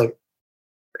like this. Like,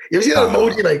 you ever see that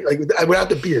emoji like without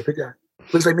the beard?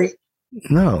 Looks like me.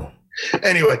 No.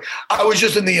 Anyway, I was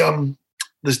just in the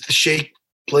shake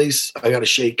place. I got a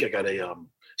shake. I got a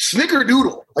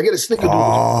snickerdoodle. I get a snickerdoodle.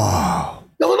 Oh.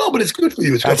 No, but it's good for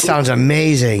you. That sounds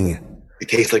amazing. It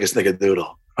tastes like a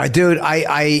snickerdoodle. Dude,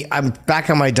 I'm back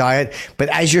on my diet, but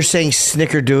as you're saying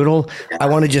snickerdoodle, I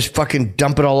want to just fucking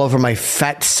dump it all over my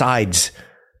fat sides.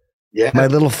 Yeah. My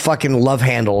little fucking love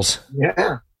handles.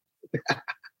 Yeah.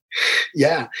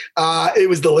 Yeah. It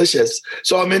was delicious.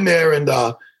 So I'm in there and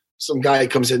some guy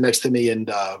comes in next to me and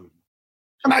a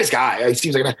nice guy. He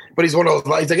seems like but he's one of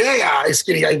those, he's like, hey, he's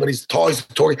skinny guy, but he's tall, he's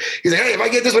talking. He's like, hey, if I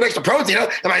get this with extra protein, am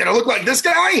I going to look like this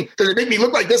guy? Does it make me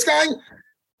look like this guy?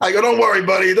 I go, don't worry,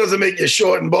 buddy. It doesn't make you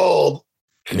short and bald.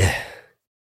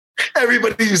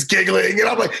 Everybody's giggling. And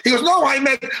I'm like, he goes, no, I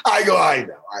know.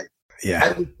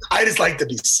 I just like to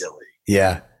be silly.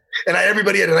 Yeah. And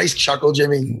everybody had a nice chuckle,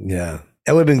 Jimmy. Yeah.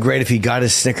 It would have been great if he got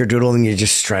his snickerdoodle and you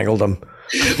just strangled him.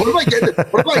 What if I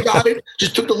got it,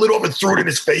 just took the lid off and threw it in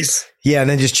his face? Yeah, and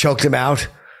then just choked him out.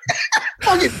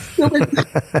 Fucking stupid.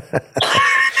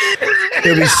 It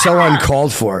would be so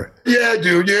uncalled for. Yeah,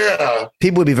 dude, yeah.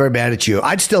 People would be very mad at you.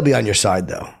 I'd still be on your side,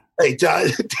 though. Hey,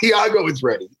 Tiago is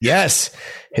ready. Yes.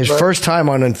 His first time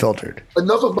on Unfiltered.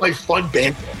 Enough of my fun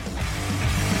banter.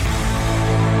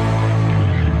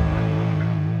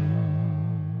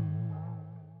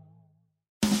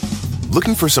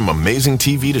 Looking for some amazing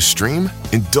TV to stream?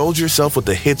 Indulge yourself with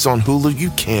the hits on Hulu you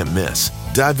can't miss.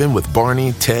 Dive in with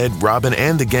Barney, Ted, Robin,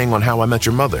 and the gang on How I Met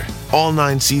Your Mother. All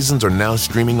 9 seasons are now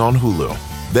streaming on Hulu.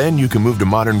 Then you can move to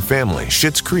Modern Family,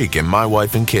 Schitt's Creek, and My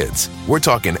Wife and Kids. We're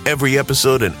talking every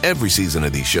episode and every season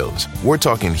of these shows. We're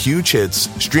talking huge hits,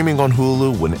 streaming on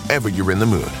Hulu whenever you're in the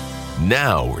mood.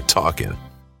 Now we're talking.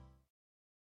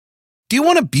 Do you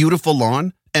want a beautiful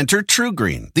lawn? Enter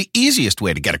TruGreen, the easiest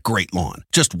way to get a great lawn.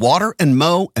 Just water and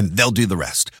mow, and they'll do the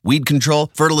rest. Weed control,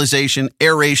 fertilization,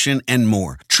 aeration, and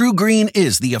more. TruGreen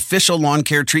is the official lawn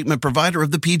care treatment provider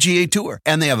of the PGA Tour,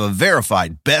 and they have a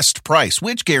verified best price,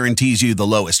 which guarantees you the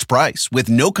lowest price with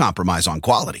no compromise on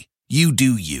quality. You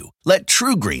do you. Let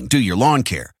TruGreen do your lawn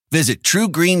care. Visit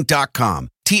TruGreen.com,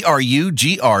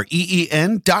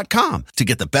 TruGreen.com, to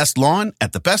get the best lawn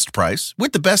at the best price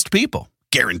with the best people.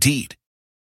 Guaranteed.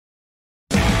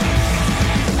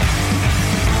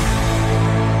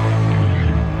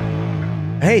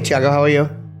 Hey, Tiago, how are you?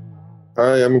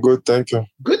 Hi, I'm good, thank you.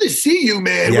 Good to see you,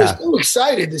 man. Yeah. We're so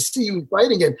excited to see you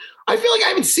fight again. I feel like I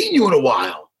haven't seen you in a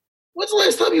while. When's the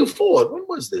last time you fought? When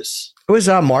was this? It was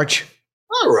March.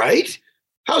 All right.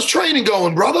 How's training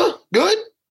going, brother? Good?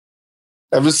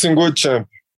 Everything good, champ.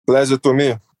 Pleasure to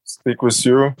me. Speak with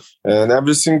you. And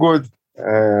everything good.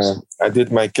 I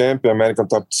did my camp, American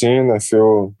Top Team. I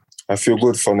feel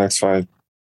good for next fight.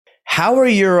 How are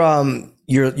your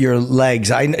legs?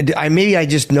 I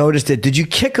just noticed it. Did you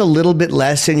kick a little bit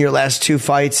less in your last 2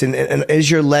 fights? And is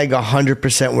your leg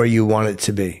 100% where you want it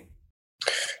to be?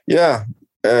 Yeah,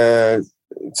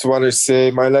 it's what I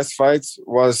say. My last fight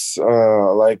was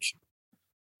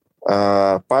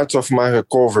part of my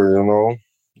recovery.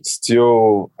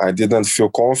 Still, I didn't feel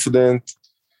confident.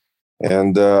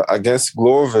 And against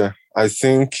Glover, I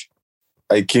think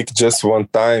I kicked just one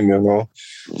time.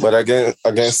 But again,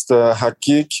 against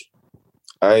Hakik,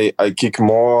 I kick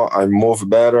more, I move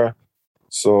better.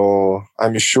 So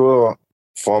I'm sure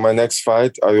for my next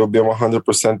fight, I will be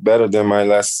 100% better than my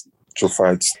last 2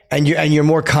 fights. And you're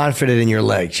more confident in your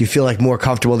legs. You feel like more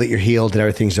comfortable that you're healed and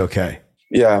everything's okay.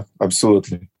 Yeah,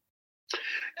 absolutely.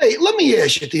 Hey, let me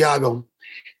ask you, Tiago,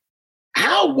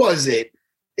 how was it?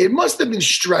 It must have been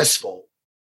stressful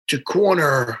to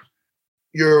corner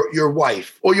your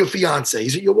wife or your fiance.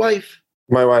 Is it your wife?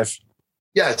 My wife.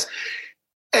 Yes.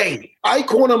 Hey, I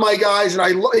corner my guys and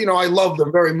I love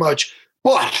them very much,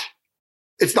 but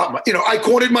it's not my, I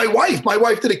cornered my wife. My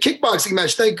wife did a kickboxing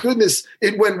match. Thank goodness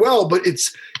it went well, but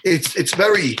it's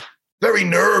very, very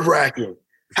nerve wracking.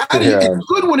 It's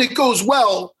good when it goes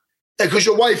well because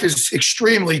your wife is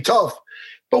extremely tough,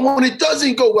 but when it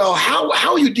doesn't go well, how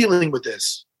are you dealing with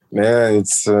this? Man,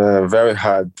 it's very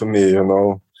hard to me,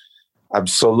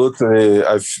 Absolutely.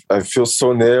 I feel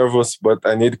so nervous, but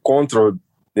I need control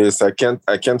this. I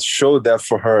can't show that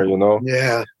for her,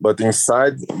 Yeah. But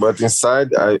inside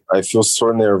I feel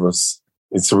so nervous.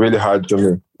 It's really hard to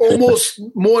me. Almost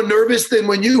more nervous than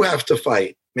when you have to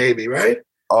fight, maybe, right?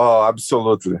 Oh,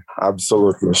 absolutely,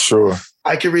 sure.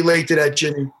 I can relate to that,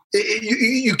 Jimmy.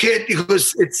 You can't,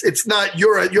 because it's not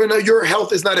your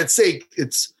health is not at stake.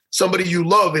 It's somebody you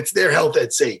love. It's their health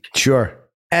at stake. Sure.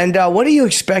 And what are you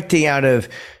expecting out of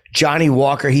Johnny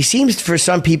Walker? He seems for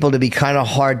some people to be kind of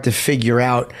hard to figure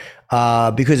out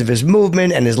because of his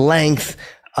movement and his length.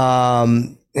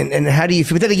 And how do you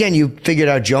feel? But then again, you figured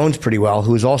out Jones pretty well,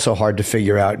 who's also hard to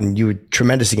figure out, and you were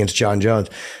tremendous against John Jones.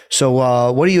 So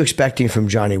what are you expecting from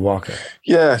Johnny Walker?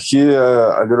 Yeah, he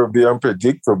a little bit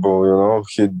unpredictable, you know.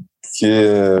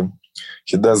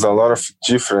 He does a lot of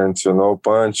different, you know,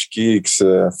 punch, kicks,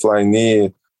 fly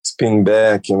knee, spin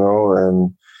back, you know,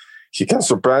 and he can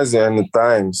surprise you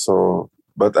anytime. So,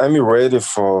 but I'm ready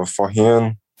for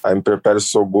him. I'm prepared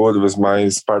so good with my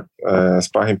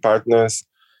sparring partners.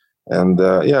 And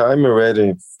I'm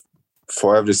ready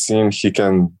for everything he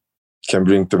can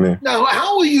bring to me. Now,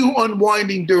 how are you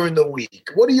unwinding during the week?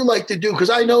 What do you like to do? Because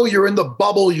I know you're in the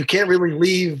bubble. You can't really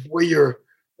leave where you're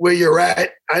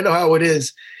at. I know how it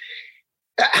is.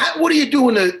 What are you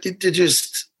doing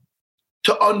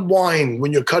to unwind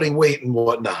when you're cutting weight and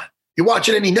whatnot? You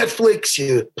watching any Netflix?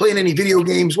 You playing any video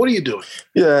games? What are you doing?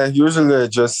 Yeah, usually I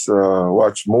just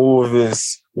watch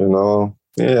movies, you know.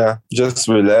 Yeah, just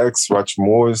relax, watch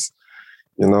movies.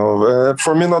 You know,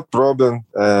 for me, not problem.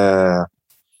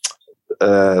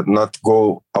 Not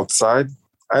go outside.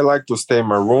 I like to stay in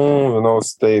my room. You know,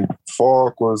 stay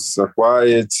focused,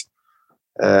 quiet.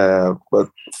 But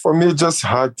for me, just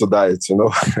hard to diet. You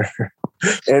know.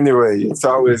 Anyway, it's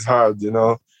always hard. You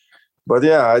know. But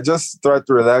yeah, I just try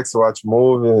to relax, watch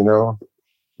movie. You know.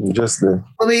 Just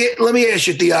let me ask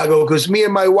you, Thiago, because me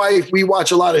and my wife, we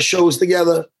watch a lot of shows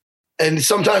together. And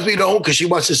sometimes we don't, because she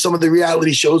watches some of the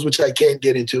reality shows, which I can't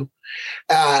get into.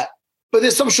 But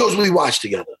there's some shows we watch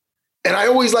together. And I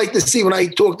always like to see when I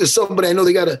talk to somebody, I know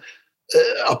they got a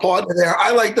partner there.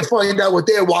 I like to find out what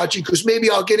they're watching, because maybe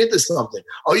I'll get into something.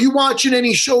 Are you watching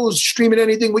any shows, streaming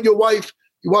anything with your wife?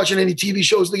 You watching any TV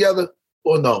shows together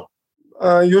or no?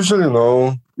 Usually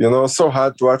no. You know, so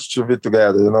hard to watch TV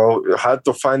together. You know, hard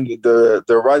to find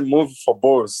the right movie for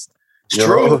both. It's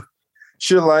true. Know?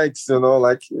 She likes, you know,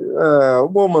 like a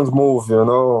woman's move, you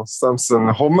know,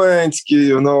 something romantic,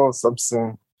 you know,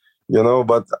 something, you know,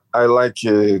 but I like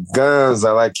guns,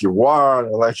 I like war, I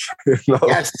like, you know.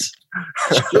 Yes.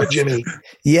 Good, Jimmy.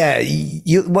 Yeah.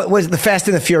 What was the Fast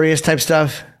and the Furious type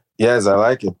stuff? Yes, I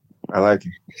like it.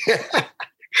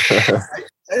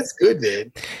 That's good,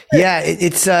 man. Yeah,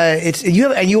 it's you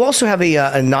have, and you also have a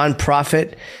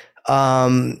nonprofit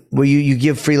where you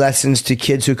give free lessons to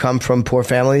kids who come from poor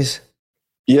families.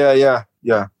 Yeah.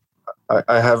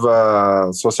 I have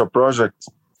a social project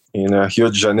in Rio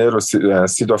de Janeiro,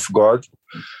 City of God,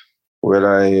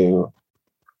 where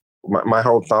my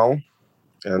whole town,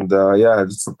 and I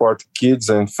support kids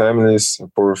and families,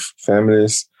 poor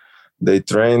families. They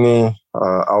training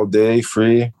all day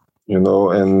free, you know,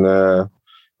 and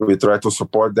we try to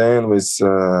support them with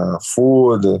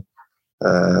food.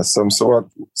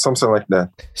 Something like that.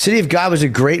 City of God was a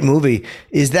great movie.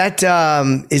 Is that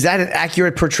an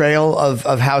accurate portrayal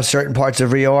of how certain parts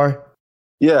of Rio are?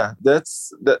 Yeah,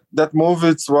 that movie.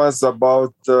 It was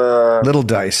about Little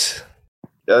Dice.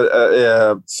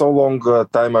 So long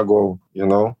time ago, you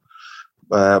know.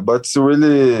 But it's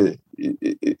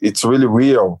really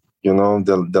real, you know.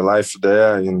 The life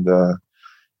there in the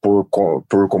poor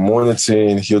community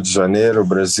in Rio de Janeiro,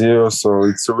 Brazil. So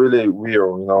it's really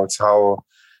real, you know. It's how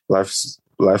life's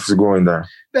going there.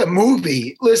 That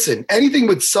movie, listen, anything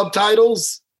with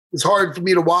subtitles is hard for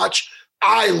me to watch.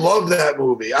 I love that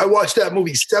movie. I watched that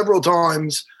movie several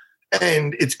times,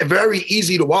 and it's very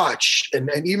easy to watch.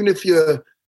 And even if you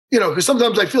know, because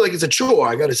sometimes I feel like it's a chore.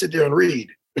 I got to sit there and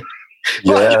read.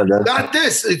 Yeah, not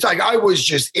this. It's like I was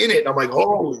just in it. And I'm like,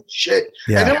 holy shit.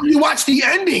 Yeah. And then when you watch the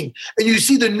ending and you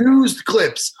see the news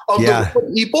clips of the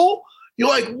people, you're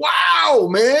like, wow,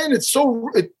 man, it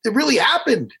really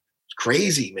happened. It's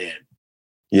crazy, man.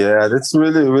 Yeah, that's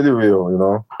really, really real, you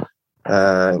know.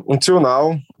 Until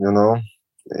now, you know,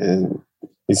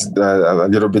 it's a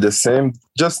little bit the same,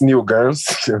 just new guns,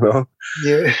 you know.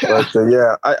 Yeah. But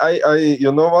I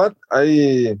you know what?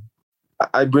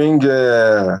 I bring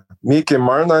Mick and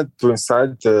Marna to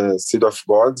inside the City of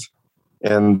God,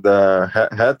 and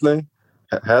Hadley,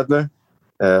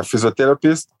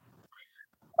 physiotherapist.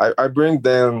 I bring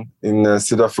them in the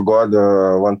City of God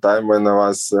one time when I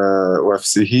was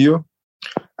UFC Rio.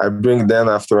 I bring them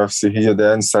after UFC Rio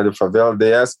there inside the favela.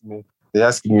 They asked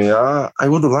me, I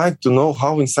would like to know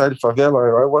how inside the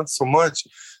favela. I want so much.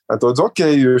 I thought,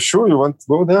 okay, you sure you want to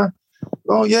go there?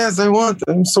 Oh yes, I want.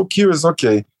 I'm so curious.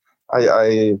 Okay.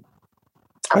 I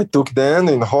took them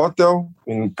in hotel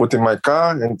put in my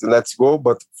car and let's go.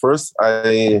 But first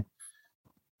I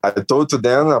told to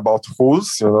them about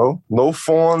rules, no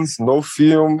phones, no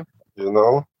film,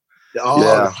 Oh,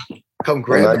 yeah. Come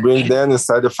grab and I it. bring them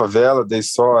inside the favela. They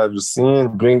saw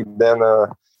everything. Bring them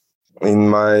in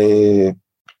my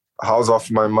house of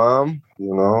my mom,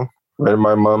 where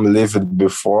my mom lived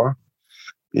before.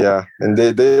 Yeah, and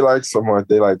they like so much.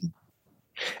 They like it.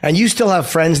 And you still have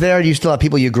friends there? Do you still have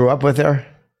people you grew up with there?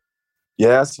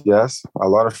 Yes. A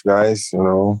lot of guys,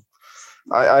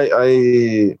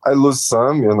 I lose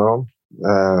some,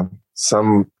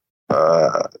 some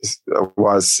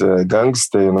was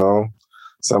gangster,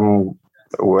 some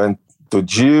went to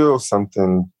jail,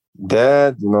 something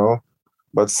dead,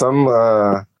 but some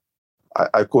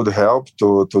I could help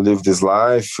to live this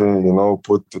life,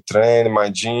 put to train my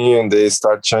gene. They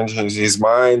start changing his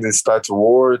mind, they start to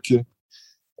work.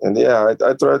 And yeah,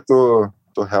 I try to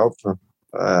help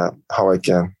how I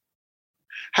can.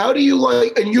 How do you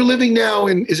like, and you're living now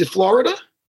is it Florida?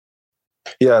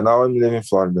 Yeah, now I'm living in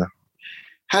Florida.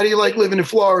 How do you like living in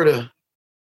Florida?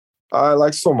 I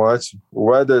like so much.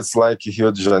 Weather is like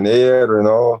Rio de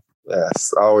Janeiro,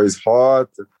 it's always hot,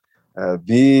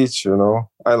 beach,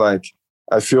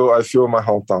 I feel my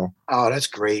hometown. Oh, that's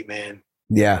great, man.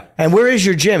 Yeah. And where is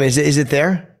your gym? Is it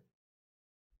there?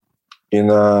 In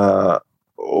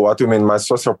what do you mean, my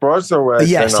social project? Or where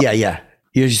Yes, yeah.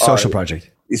 Your social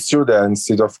project. It's still there in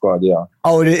City of God, yeah.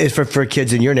 Oh, it is for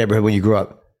kids in your neighborhood when you grew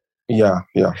up? Yeah.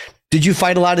 Did you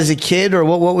fight a lot as a kid, or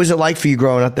what was it like for you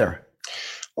growing up there?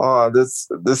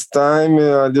 This time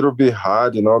a little bit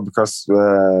hard, because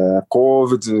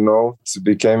COVID, it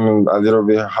became a little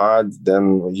bit hard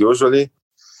than usually.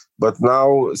 But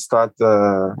now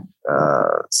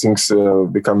things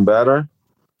become better.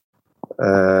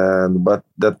 But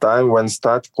the time when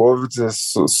start COVID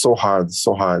is so hard.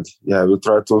 Yeah, we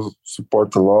try to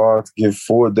support a lot, give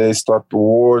food. They stop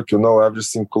work,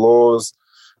 everything closed.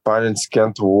 Parents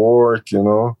can't work,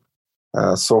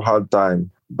 so hard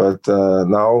time. But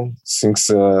now things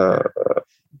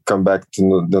come back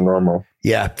to the normal.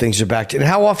 Yeah, things are back to. And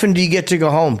how often do you get to go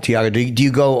home, Thiago? Do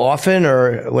you go often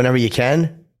or whenever you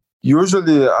can?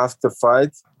 Usually after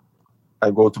fight, I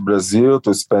go to Brazil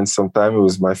to spend some time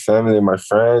with my family, my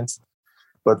friends.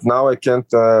 But now I can't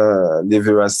leave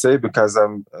USA because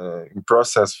I'm in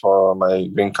process for my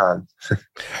green card.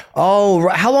 Oh,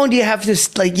 how long do you have to,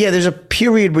 there's a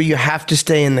period where you have to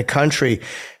stay in the country.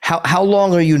 How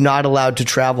long are you not allowed to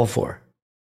travel for?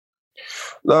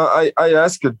 No, I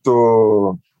asked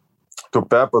to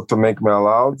Pepper to make me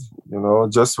allowed,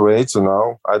 just wait,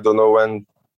 I don't know when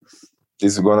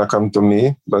this is going to come to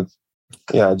me, but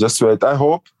yeah, just wait. I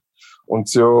hope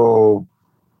until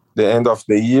the end of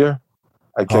the year,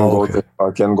 I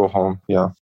can go home. Yeah.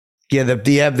 Yeah.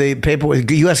 The paperwork.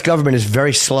 The U.S. government is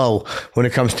very slow when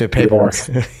it comes to paperwork.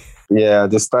 Yes. Yeah.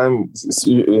 This time,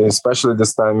 especially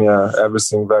this time,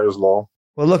 everything very slow.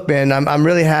 Well, look, man, I'm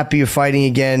really happy you're fighting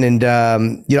again, and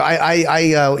you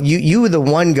were the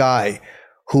one guy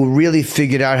who really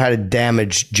figured out how to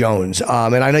damage Jones.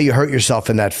 And I know you hurt yourself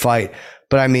in that fight.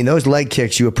 But I mean, those leg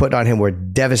kicks you were putting on him were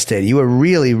devastating. You were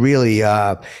really, really,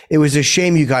 it was a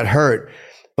shame you got hurt,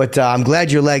 but I'm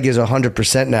glad your leg is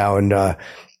 100% now. And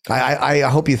I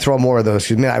hope you throw more of those,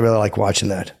 because I really like watching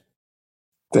that.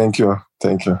 Thank you.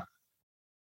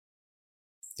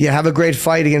 Yeah, have a great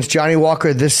fight against Johnny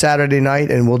Walker this Saturday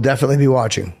night, and we'll definitely be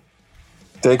watching.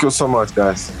 Thank you so much,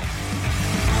 guys.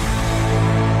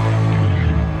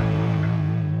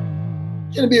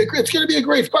 It's gonna be a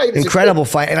great fight. Incredible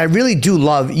fight, and I really do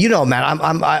love. Man,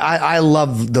 I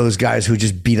love those guys who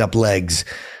just beat up legs.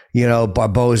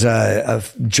 Barboza,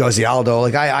 Jose Aldo.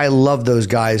 I love those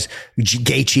guys.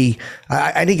 Gaethje.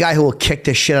 Any guy who will kick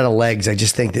the shit out of legs. I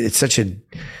just think that it's such a.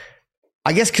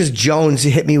 I guess because Jones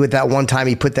hit me with that one time,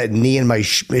 he put that knee in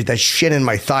that shin in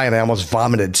my thigh, and I almost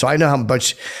vomited. So I know how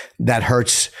much that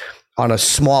hurts on a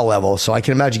small level. So I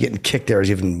can imagine getting kicked there is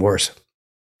even worse.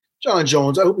 John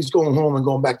Jones, I hope he's going home and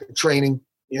going back to training.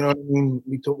 You know what I mean?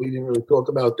 We didn't really talk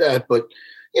about that, but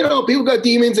people got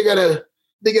demons. They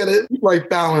gotta right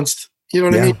balanced. You know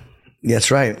what I mean? That's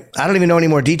right. I don't even know any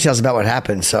more details about what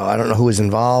happened, so I don't know who was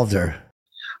involved or.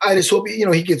 I just hope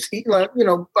he gets.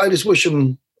 I just wish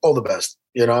him all the best.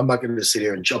 I'm not going to sit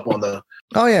here and jump on the.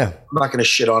 Oh yeah. I'm not going to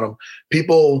shit on him.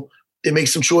 People, they make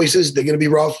some choices. They're going to be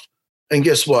rough. And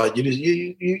guess what?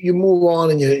 You move on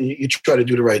and you try to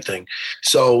do the right thing.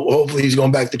 So hopefully he's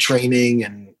going back to training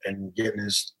and getting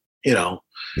his, and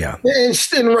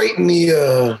staying right in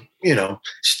the,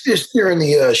 steering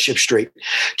the ship straight.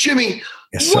 Jimmy,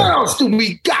 what else do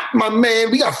we got, my man?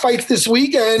 We got fights this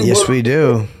weekend. Yes, we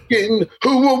do.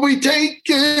 Who will we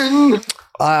taking?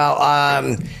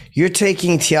 You're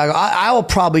taking Thiago. I will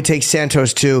probably take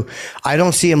Santos too. I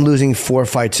don't see him losing 4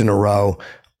 fights in a row.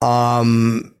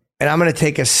 And I'm going to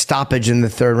take a stoppage in the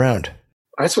 3rd round.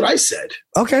 That's what I said.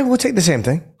 Okay, we'll take the same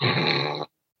thing.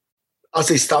 I'll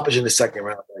say stoppage in the 2nd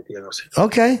round.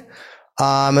 Okay.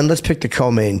 And let's pick the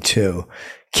co-main too.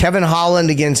 Kevin Holland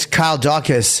against Kyle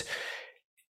Daukaus.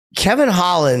 Kevin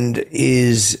Holland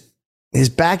his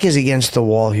back is against the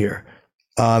wall here.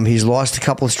 He's lost a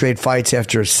couple of straight fights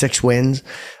after 6 wins,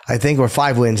 I think, or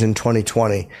 5 wins in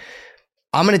 2020.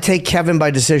 I'm going to take Kevin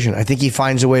by decision. I think he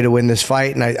finds a way to win this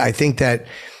fight. And I think that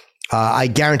I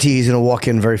guarantee he's going to walk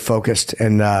in very focused.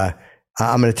 And I'm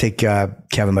going to take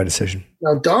Kevin by decision.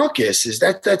 Now, Daukaus,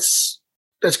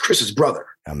 that's Chris's brother.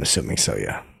 I'm assuming so,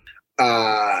 yeah.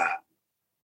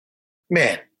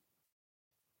 Man,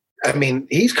 I mean,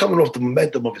 he's coming off the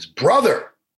momentum of his brother.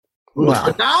 Who was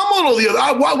phenomenal the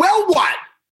other. Well, what?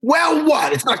 Well,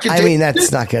 what? It's not. I mean,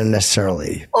 that's not going to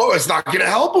necessarily. Oh, it's not going to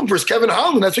help him versus Kevin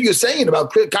Holland. That's what you're saying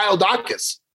about Kyle Daukaus.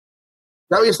 Is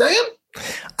that what you're saying?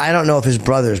 I don't know if his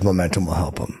brother's momentum will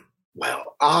help him.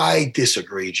 Well, I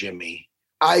disagree, Jimmy.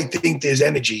 I think there's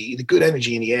energy, the good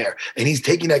energy in the air, and he's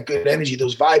taking that good energy,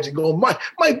 those vibes, and going,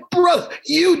 my brother,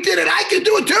 you did it. I can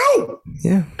do it too.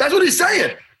 Yeah, that's what he's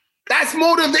saying. That's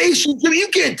motivation, Jimmy. You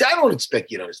can't. I don't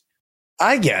expect you to understand.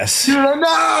 I guess.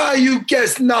 No, you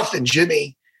guess nothing,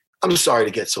 Jimmy. I'm sorry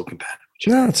to get so competitive.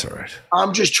 No, it's all right.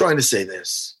 I'm just trying to say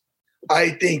this. I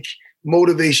think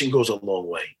motivation goes a long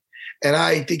way. And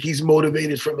I think he's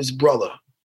motivated from his brother.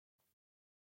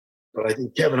 But I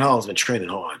think Kevin Holland's been training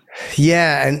hard.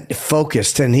 Yeah, and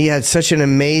focused. And he had such an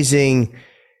amazing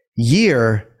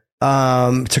year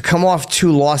to come off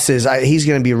 2 losses. He's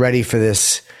going to be ready for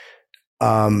this.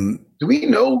 Do we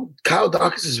know Kyle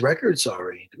Daukaus' record?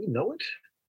 Sorry. Do we know it?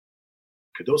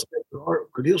 Could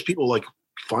those people like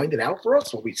find it out for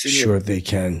us? What we see? Sure, they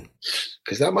can.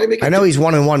 Because that might make. I know he's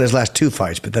 1-1 his last 2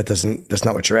 fights, but that's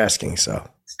not what you're asking. So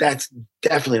that's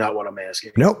definitely not what I'm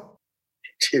asking. Nope.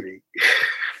 Jimmy,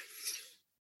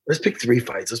 let's pick 3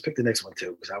 fights. Let's pick the next one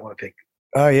too, because I want to pick.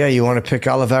 Oh yeah, you want to pick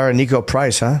Oliveira, Nico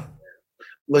Price, huh?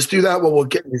 Let's do that. Well, we'll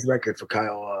get his record for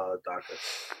Kyle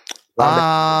Daukaus.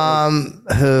 I'm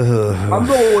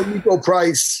going with Nico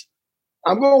Price.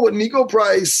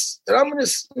 And I'm going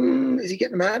to, is he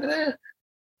getting him out of there?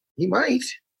 He might.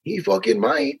 He fucking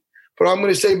might. But I'm going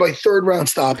to say by 3rd round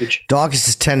stoppage. Daukaus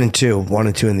is 10-2,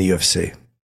 1-2 in the UFC.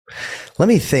 Let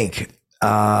me think.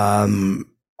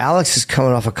 Alex is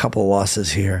coming off a couple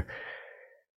losses here.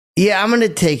 Yeah,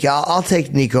 I'll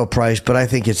take Nico Price, but I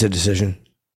think it's a decision.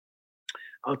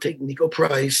 I'll take Nico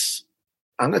Price.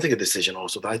 I'm going to take a decision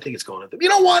also, but I think it's going to. You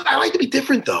know what? I like to be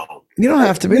different, though. You don't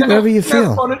have to be, whatever you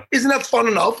feel. Isn't that fun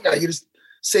enough? Yeah, you just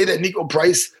say that Nico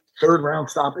Price, 3rd round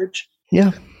stoppage?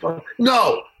 Yeah.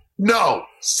 No.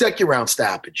 2nd round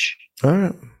stoppage. All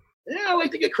right. Yeah, I like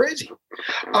to get crazy.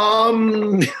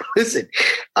 Listen,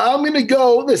 I'm going to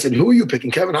go. Listen, who are you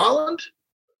picking? Kevin Holland?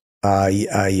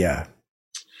 Yeah.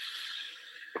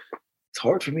 It's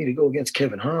hard for me to go against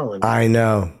Kevin Holland. I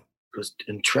know.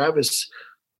 And Travis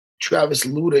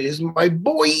Luda is my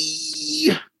boy.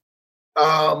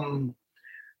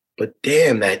 But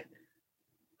damn,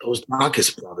 those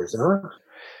Daukaus brothers, huh?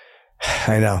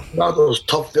 I know. About those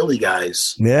tough Philly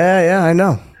guys. Yeah, I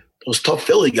know. Those tough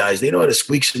Philly guys, they know how to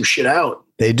squeak some shit out.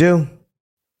 They do.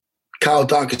 Kyle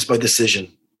Daukaus by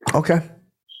decision. Okay.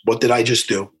 What did I just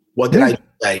do? What did I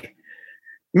say?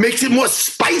 Makes it more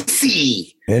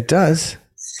spicy. It does.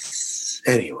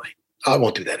 Anyway, I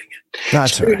won't do that again.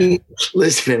 That's all right.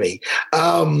 Listen to me.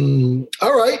 All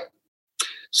right.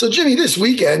 So, Jimmy, this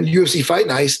weekend, UFC Fight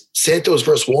Night, Santos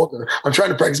versus Walker. I'm trying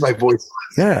to practice my voice.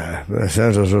 Yeah,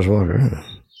 Santos versus Walker.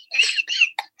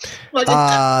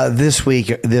 This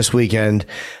weekend,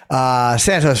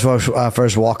 Santos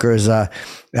versus Walker is the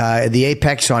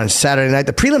Apex on Saturday night.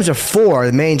 The prelims are 4,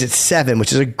 the mains at 7,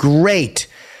 which is a great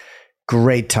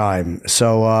time.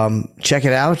 So check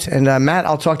it out. And Matt,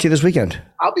 I'll talk to you this weekend.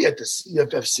 I'll be at the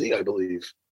CFFC, I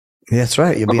believe. That's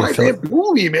right. You'll be in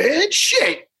Philly. Man,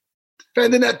 shit.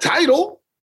 Defending that title.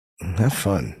 Have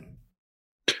fun.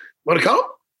 Want to come?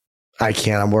 I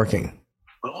can't. I'm working.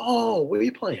 Oh, where are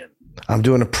you playing? I'm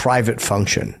doing a private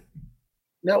function.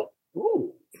 No.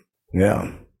 Ooh. Yeah.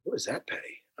 What does that pay?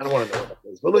 I don't want to know what that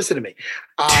is. But listen to me.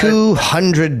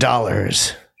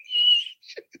 $200.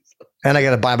 And I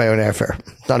got to buy my own airfare.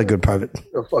 Not a good private.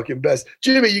 The fucking best.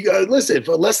 Jimmy, you got to listen.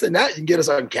 For less than that, you can get us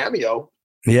on Cameo.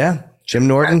 Yeah. Jim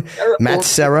Norton, Matt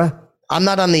Serra. I'm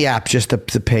not on the app, just the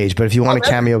page. But if you want a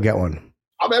Cameo, get one.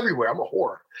 I'm everywhere. I'm a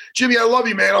whore. Jimmy, I love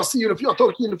you, man. I'll talk to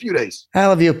you in a few days. I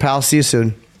love you, pal. See you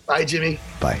soon. Bye, Jimmy.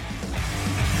 Bye.